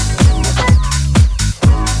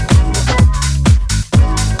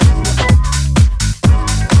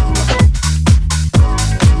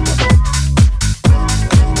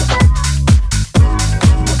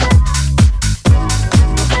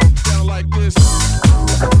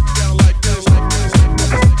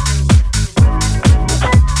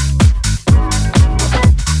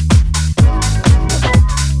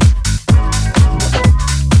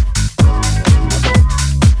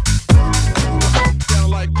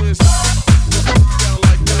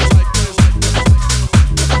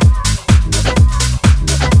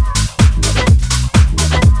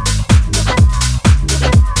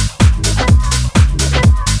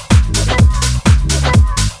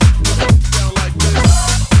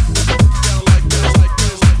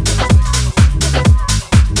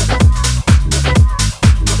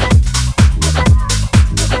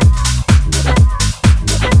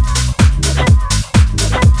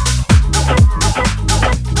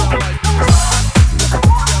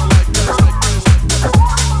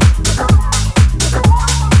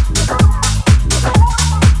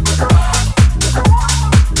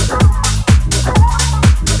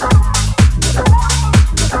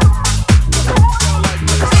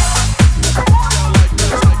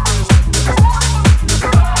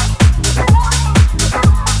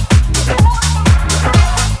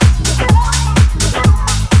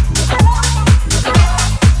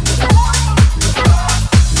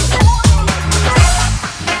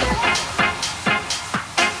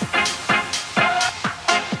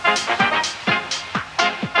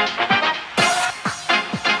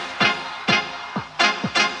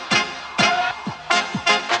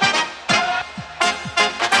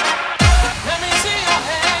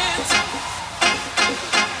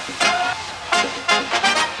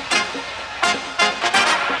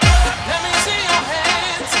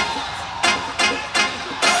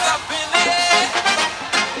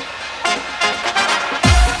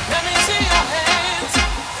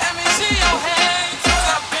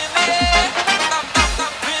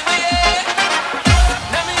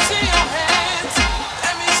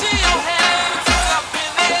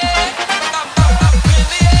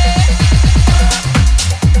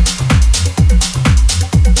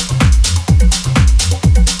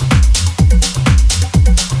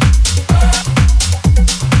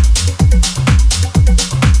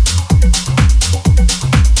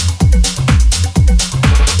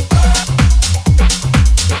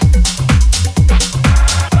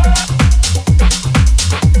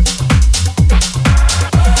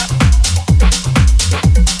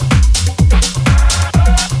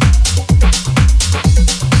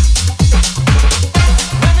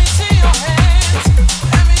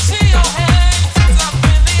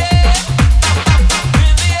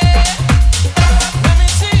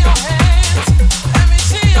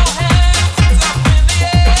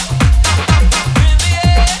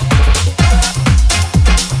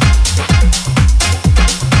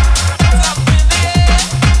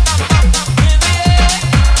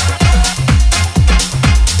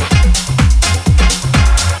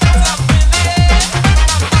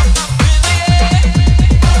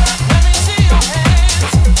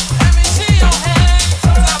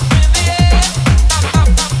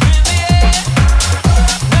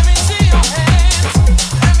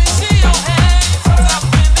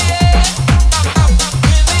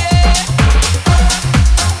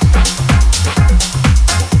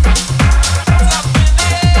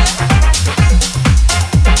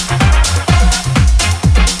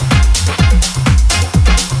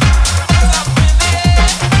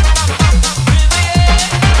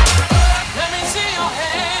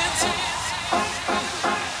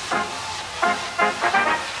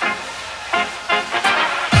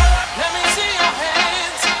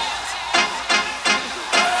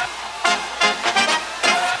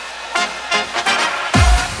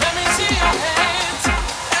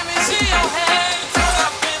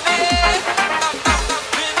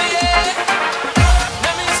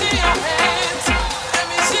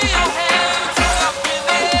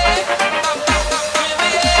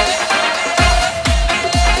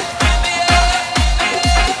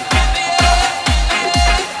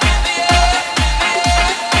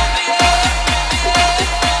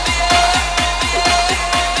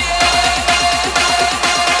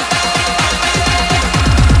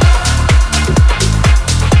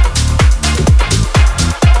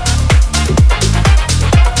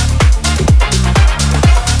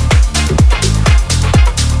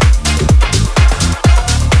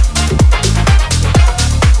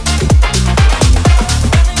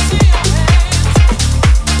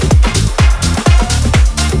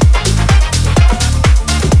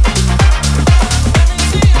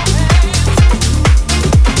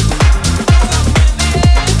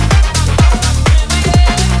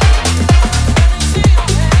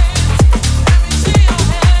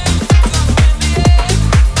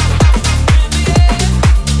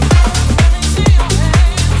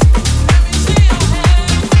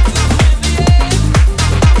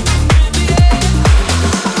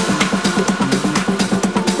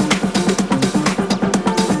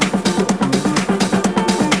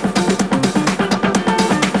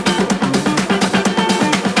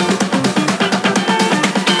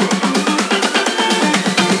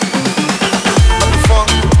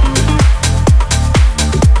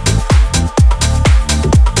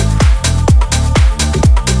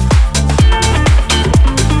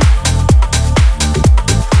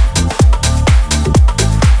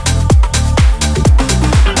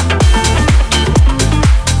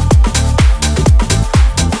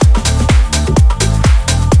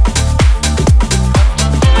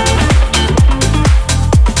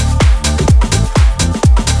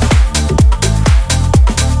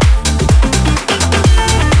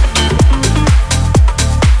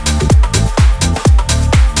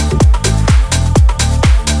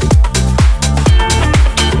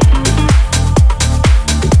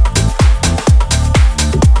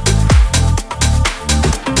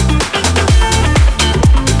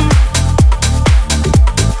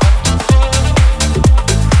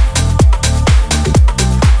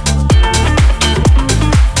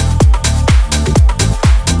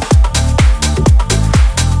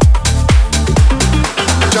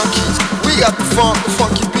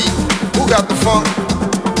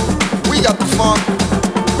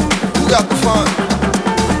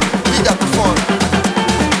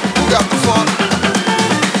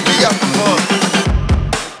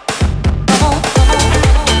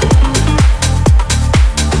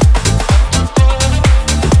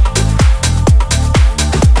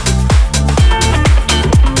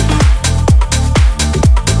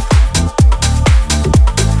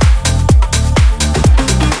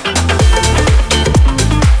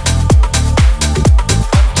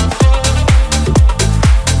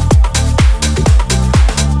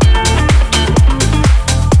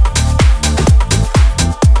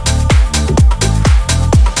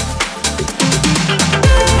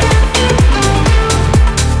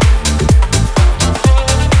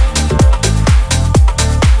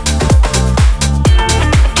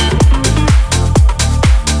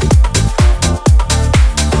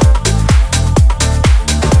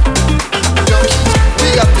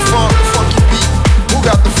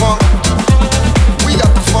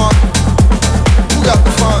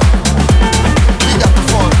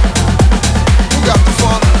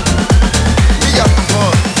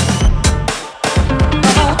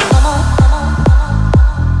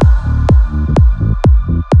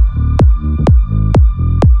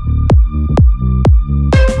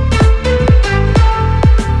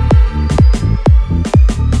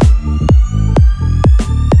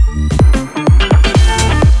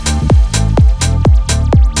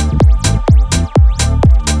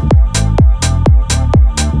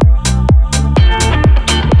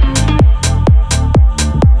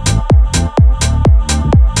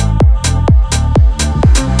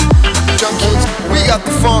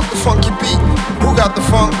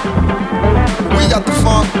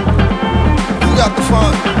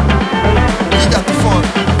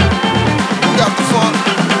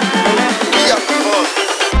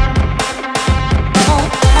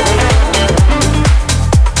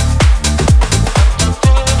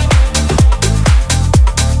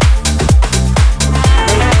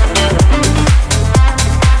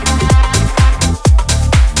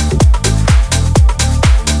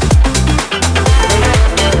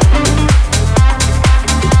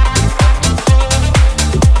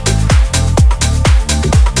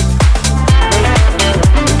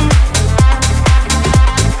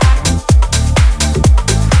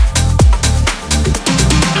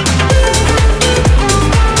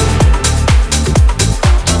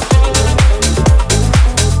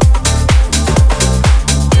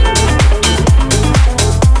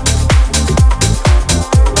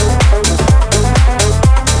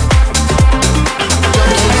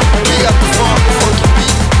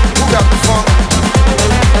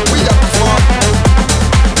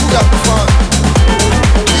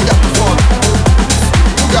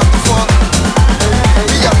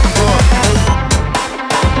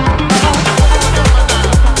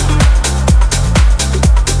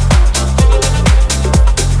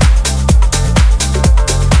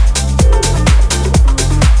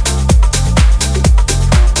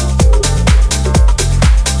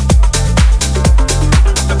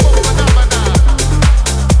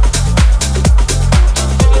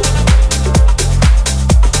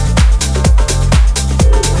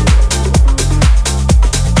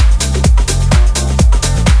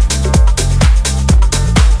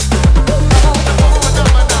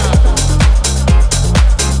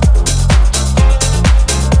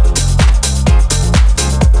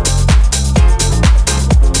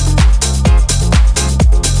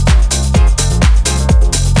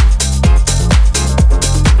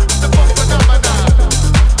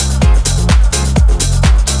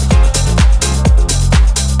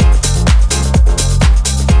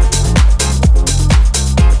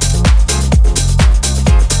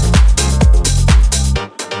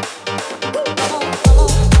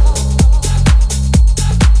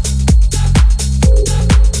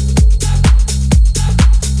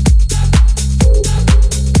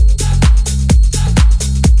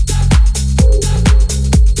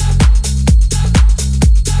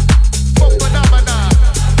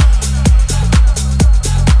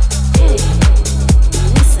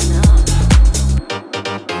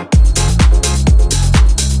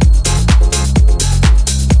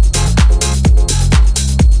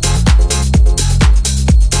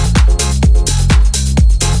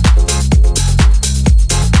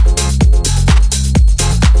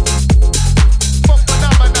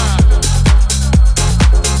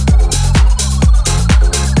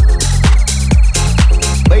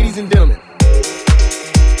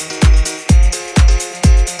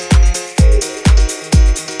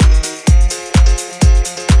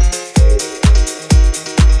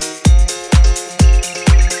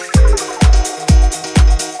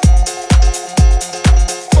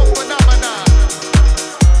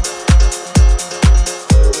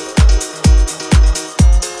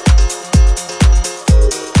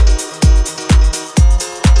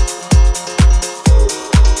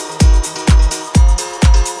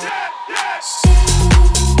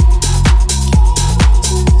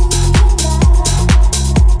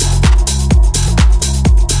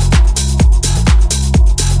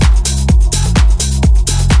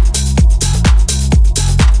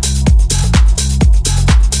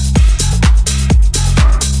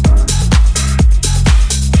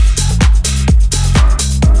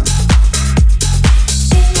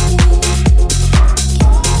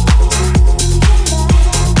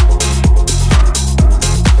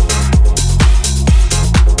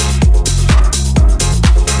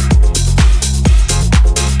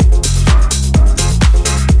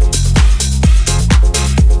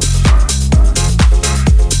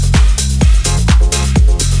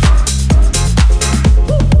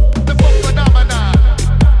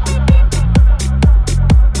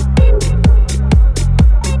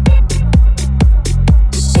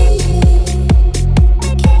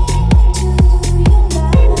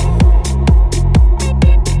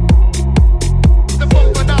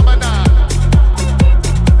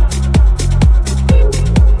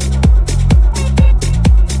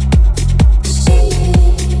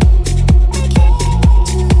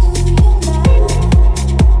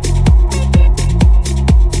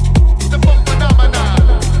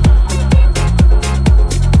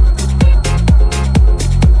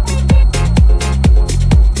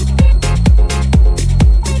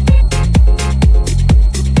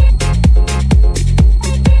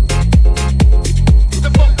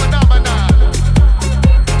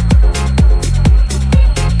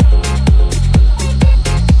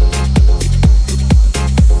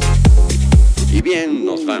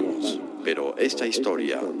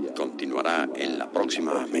 historia continuará en la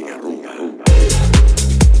próxima Mega Rumba.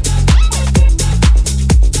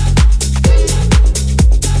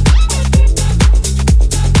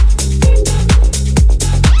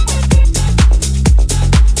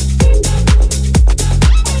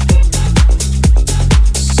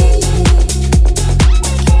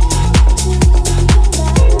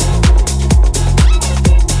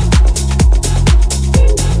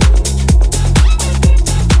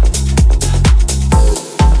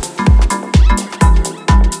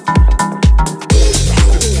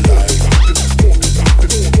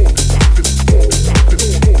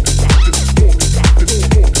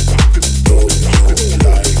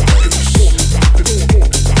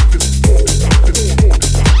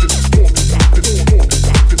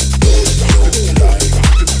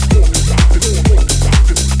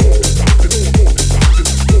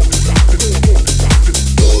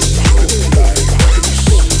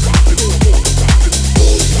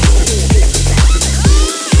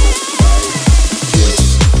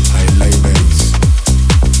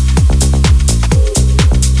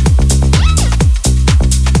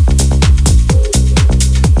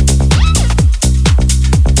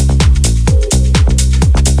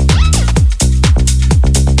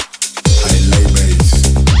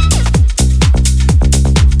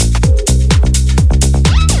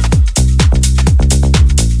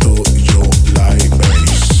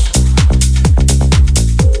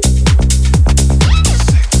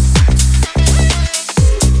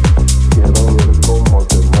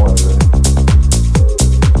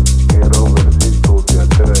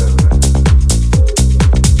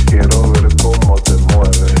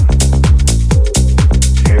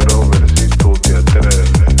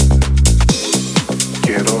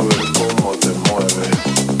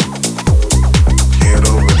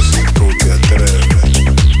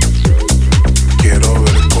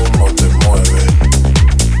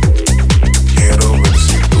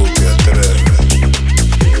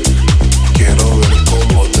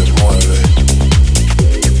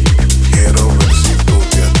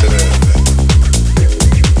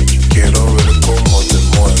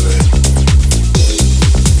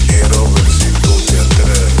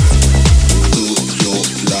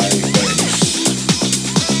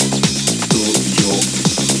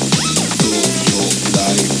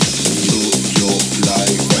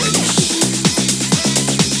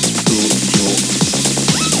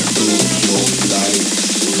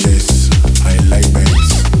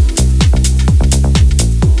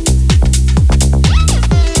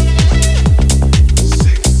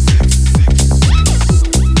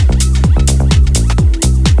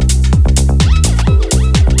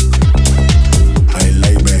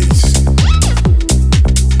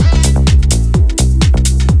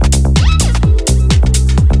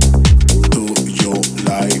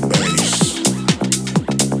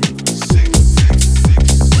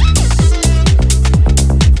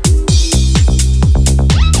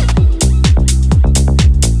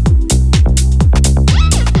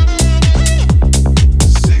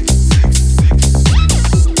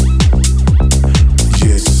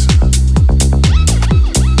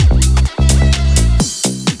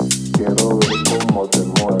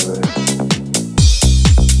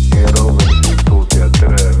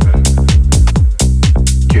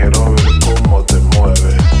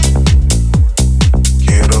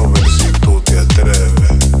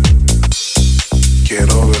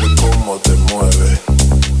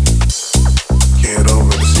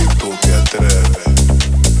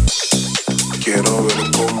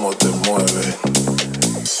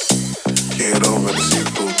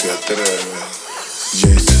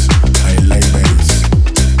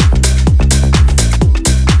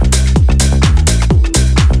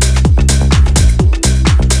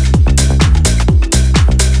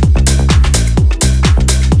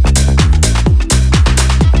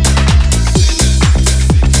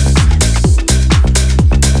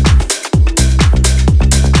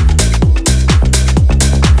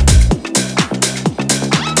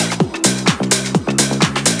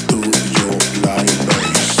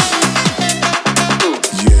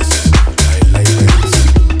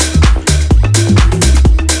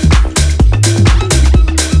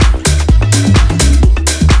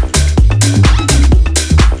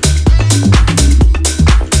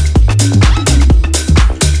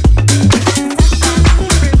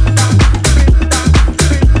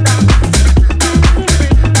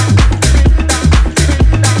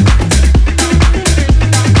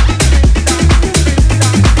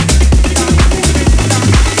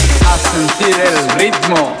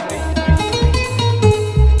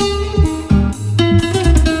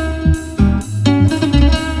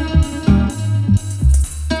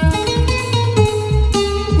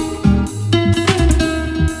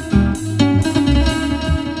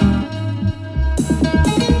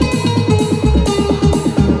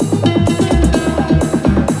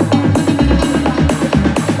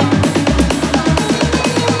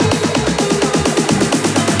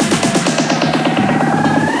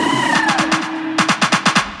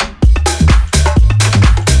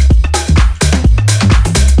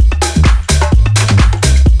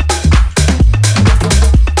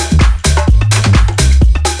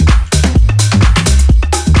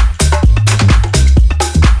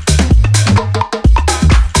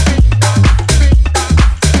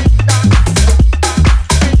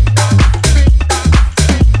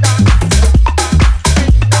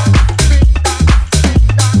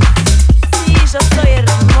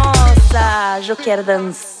 quero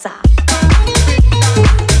dançar.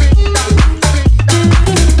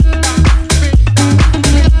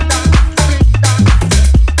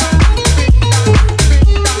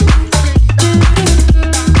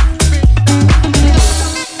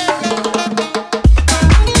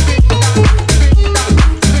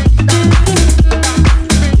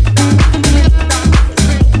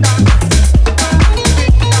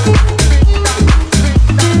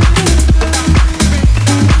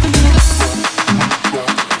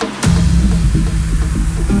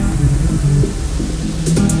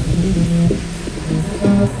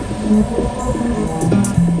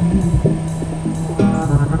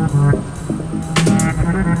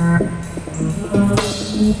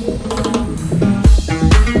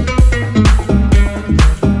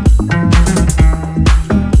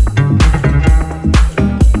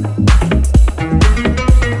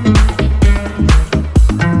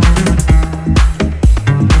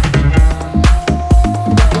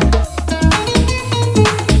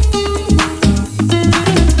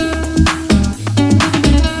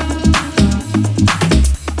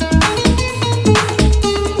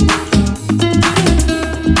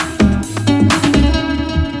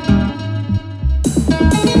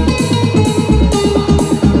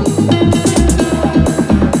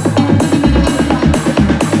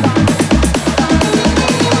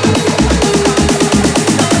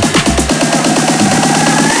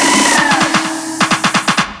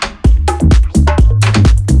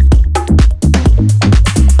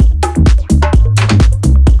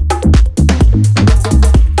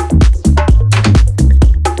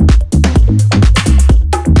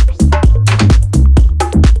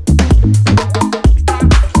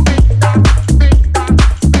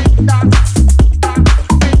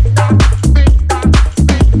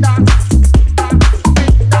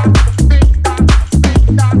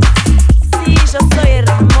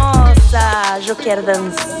 Quero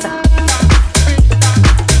dançar.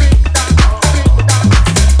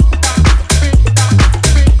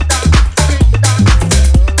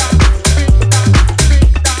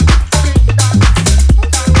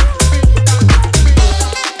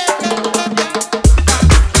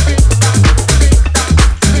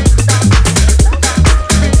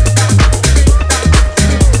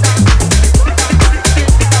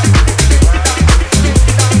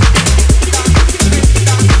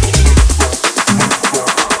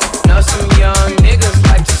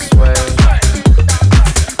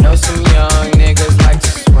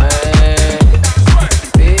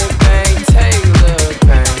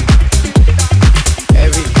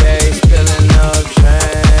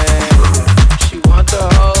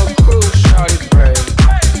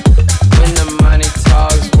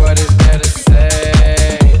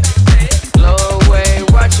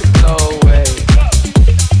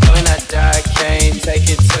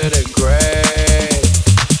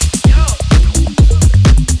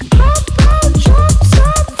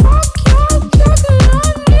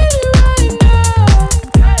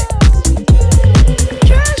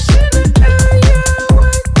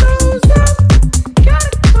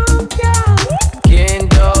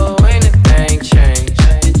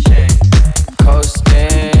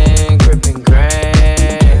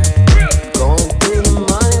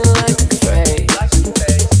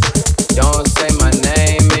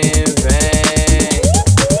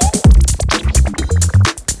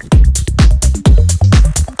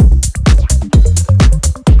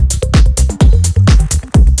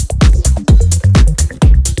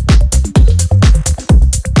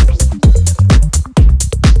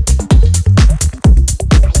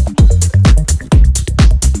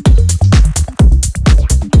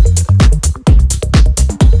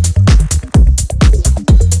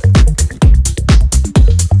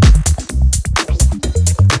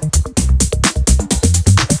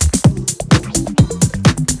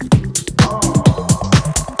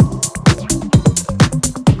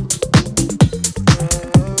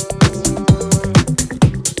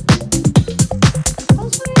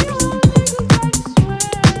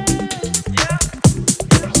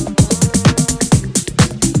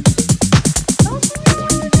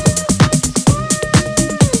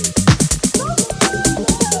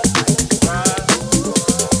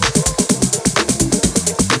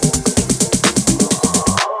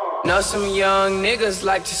 Know some young niggas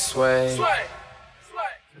like to sway.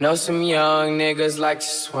 Know some young niggas like to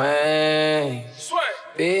swing.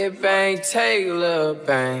 Big bang, take a little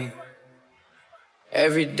bang.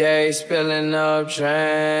 Every day spilling up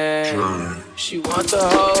drain. She want the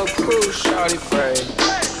whole crew, shawty brave.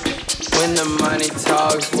 When the money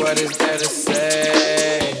talks, what is there to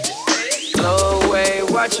say? Blow away,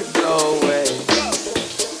 watch it blow away.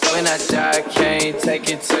 when I die, I can't take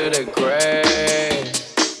it to the grave.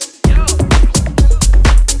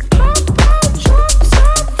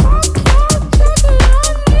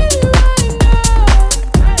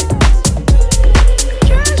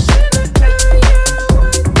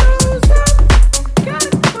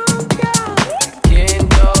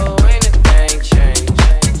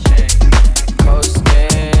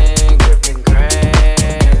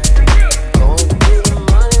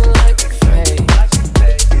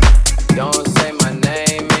 Don't say my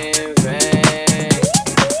name in vain.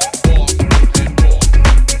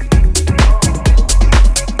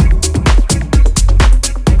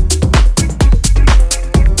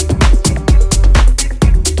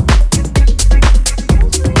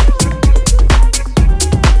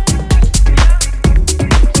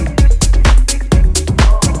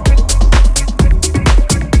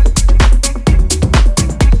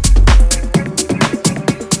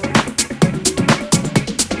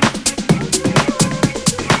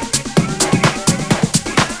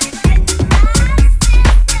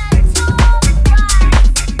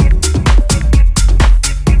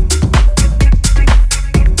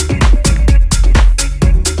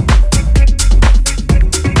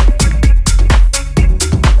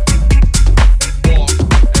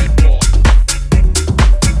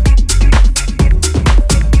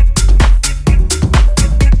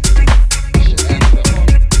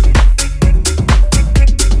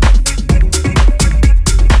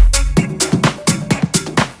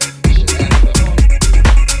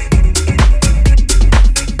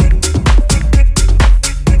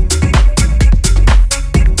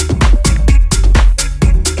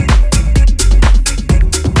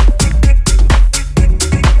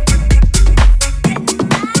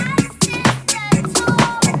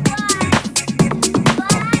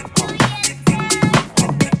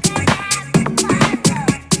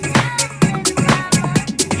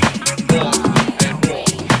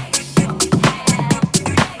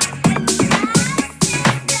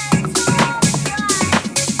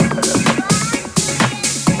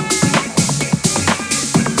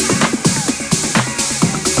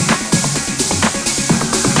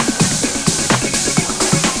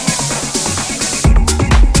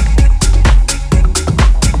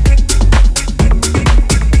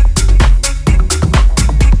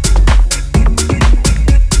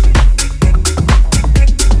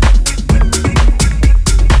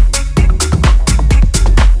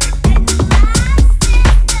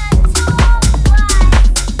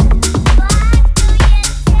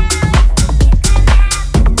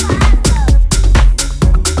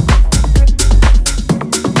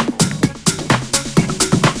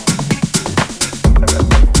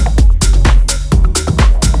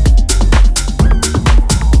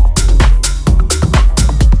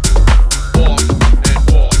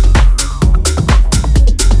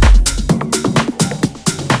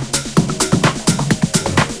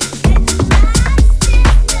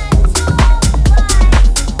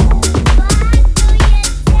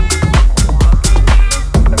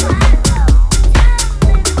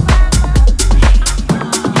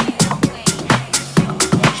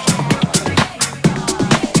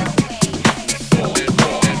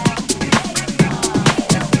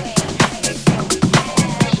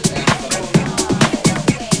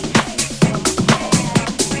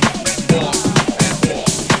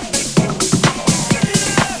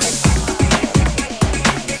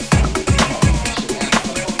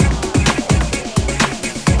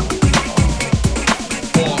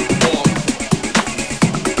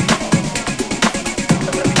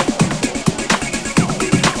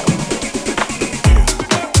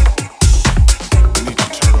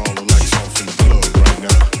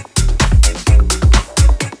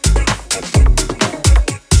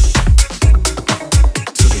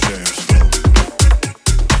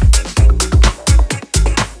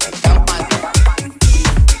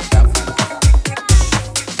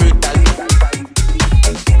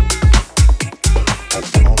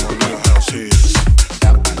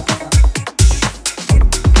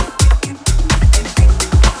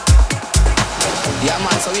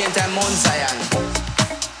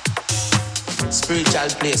 Spiritual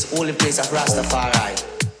place, holy place of Rastafari.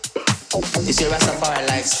 This your Rastafari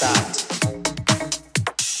life start.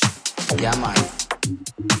 Yeah man.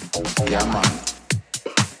 Yeah man.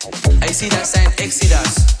 I see that sign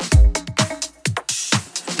Exodus.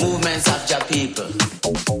 Movements of your people.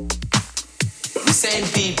 The same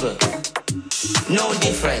people. No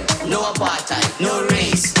different, no apartheid, no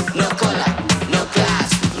race, no color, no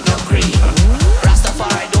class, no creed.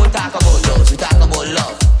 Rastafari don't talk about those, we talk about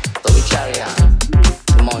love. So we carry on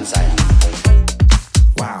to Mount Zion.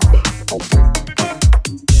 Wow.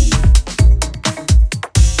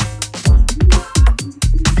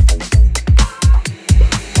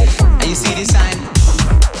 you see the sign?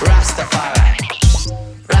 Rastafari.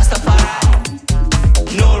 Rastafari,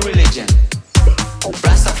 no religion.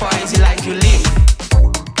 Rastafari is the life you live.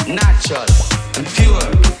 Natural and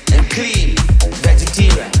pure and clean.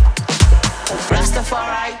 Vegetarian.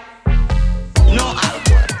 Rastafari, no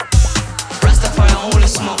alcohol. Rastafari only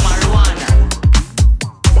smoke marijuana.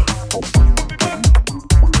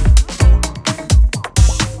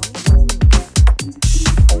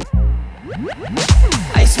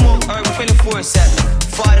 I smoke herb 24/7,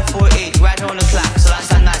 44/8, right on the clock, so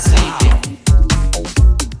that's I'm not sleeping.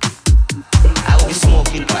 I will be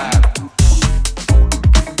smoking herb.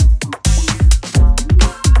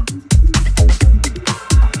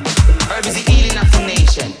 Herb is the healing of the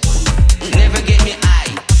nation. Never get me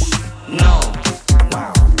high. No.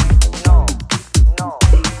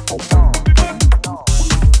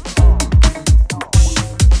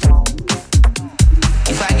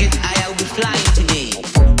 If I get high, I will be flying today.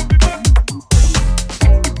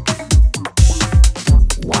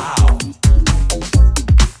 Wow.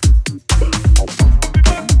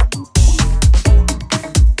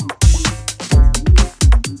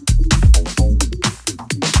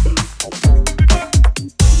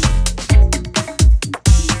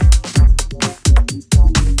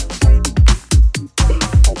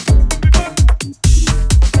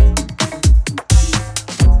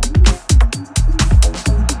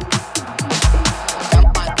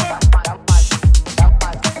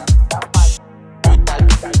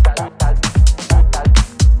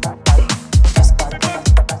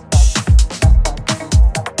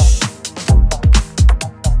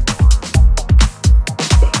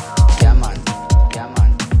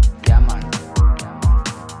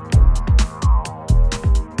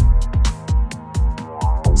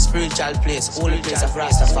 Spiritual place, holy place of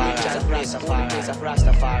Rastafari.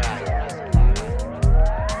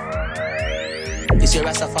 It's your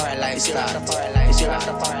Rastafari lifestyle. It's your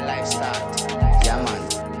Rastafari lifestyle. Yeah man.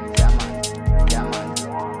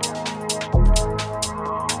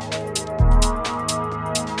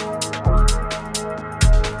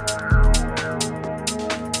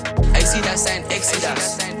 I see that sign Exodus.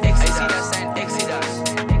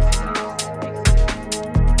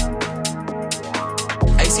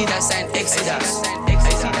 I see that sign Exodus.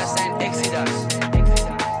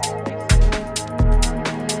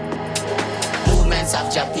 Movements of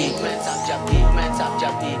your people.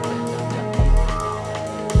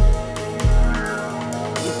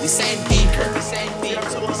 The same people.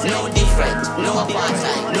 No different. No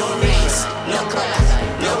apartheid. No race. No color.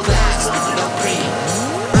 No class. No creed.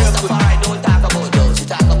 Rastafari don't talk about those. You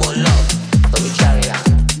talk about love. So we carry on.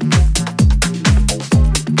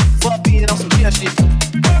 Fuck being on some real shit.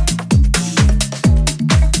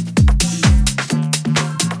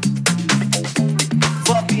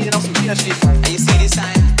 And you see this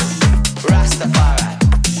sign? Rastafari.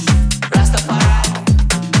 Rastafari,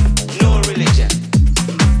 no religion.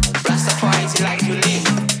 Rastafari is the life you live.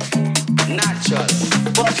 Natural,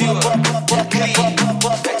 pure, and clean.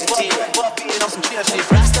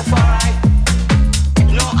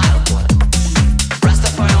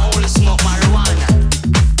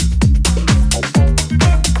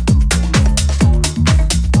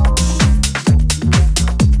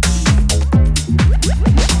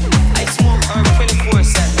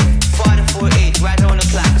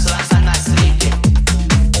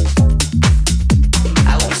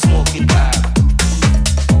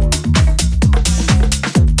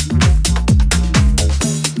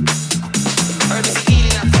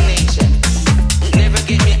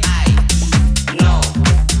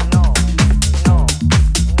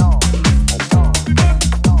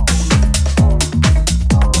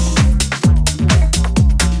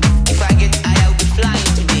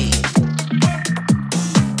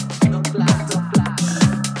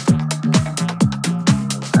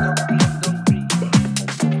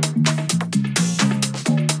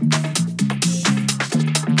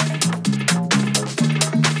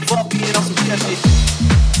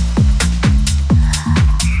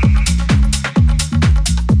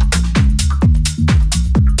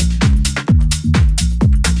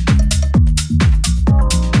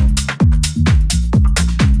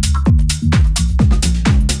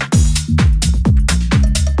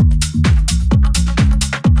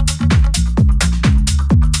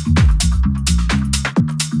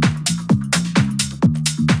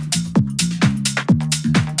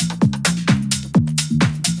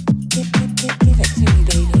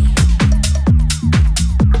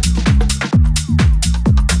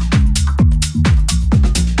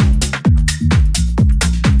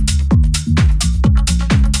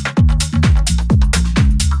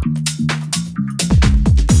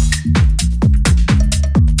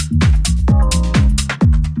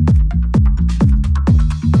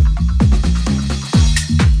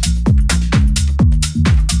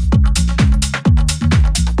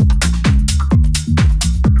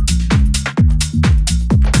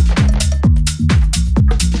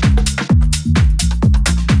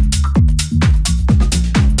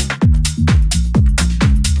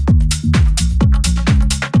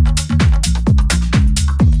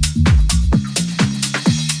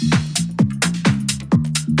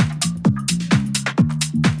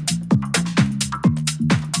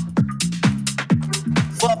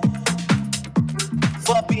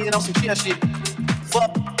 being on some chill shit.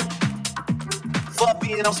 Fuck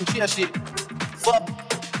being on some chill shit. Fuck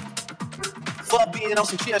being on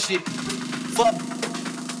some chill shit.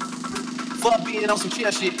 Fuck being on some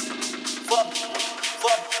chill shit. Fuck.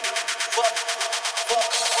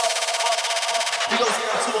 We go 0 to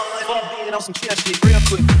 100. Fuck being on some chill shit real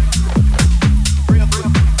quick.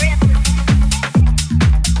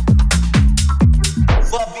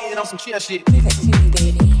 Fuck being on some chill shit. Give it to me,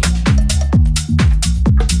 baby.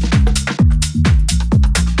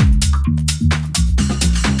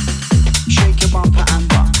 Shake your bumper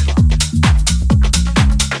and rock.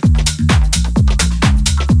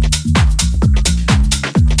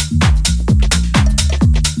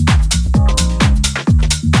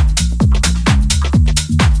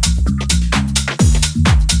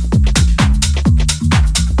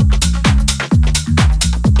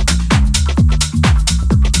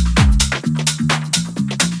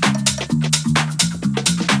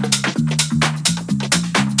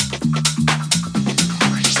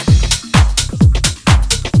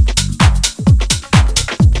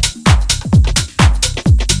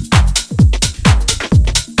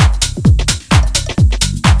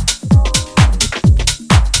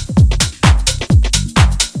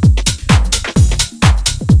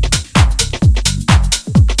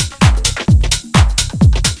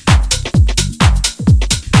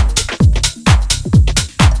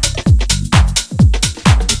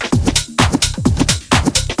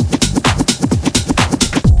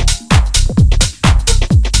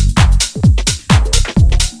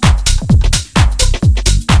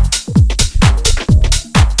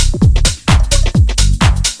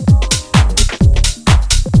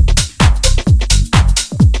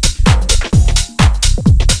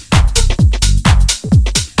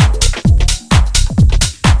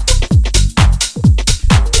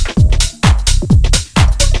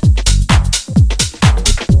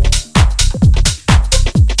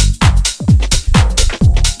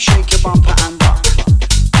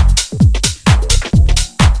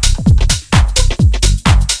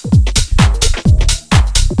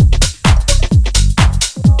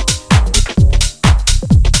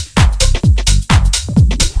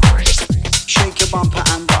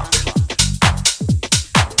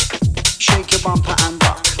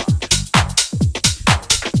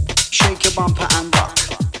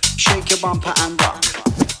 bumper and rock.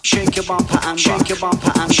 Shake your bumper and shake your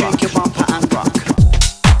bumper and shake your bumper and rock.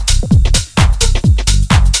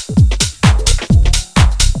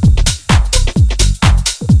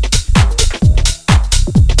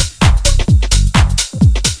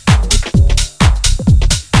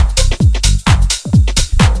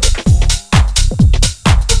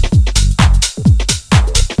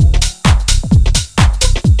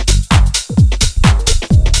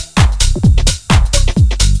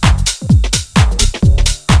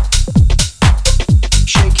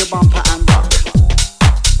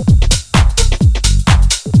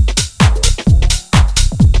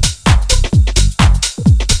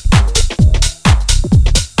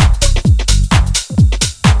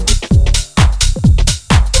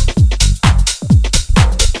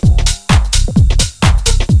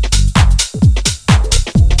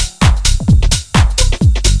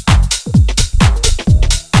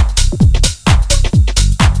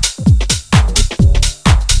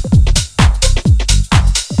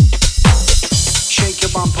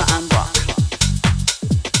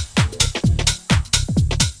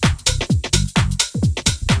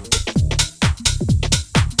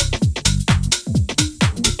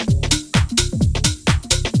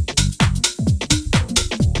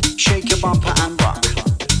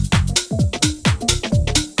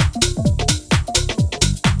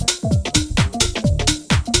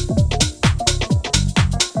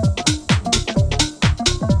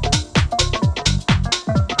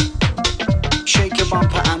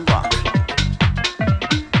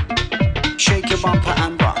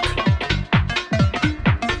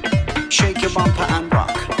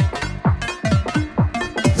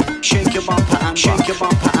 Shake your bumper and shake your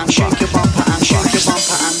bumper and shake your bumper and shake your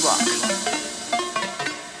bumper and rock.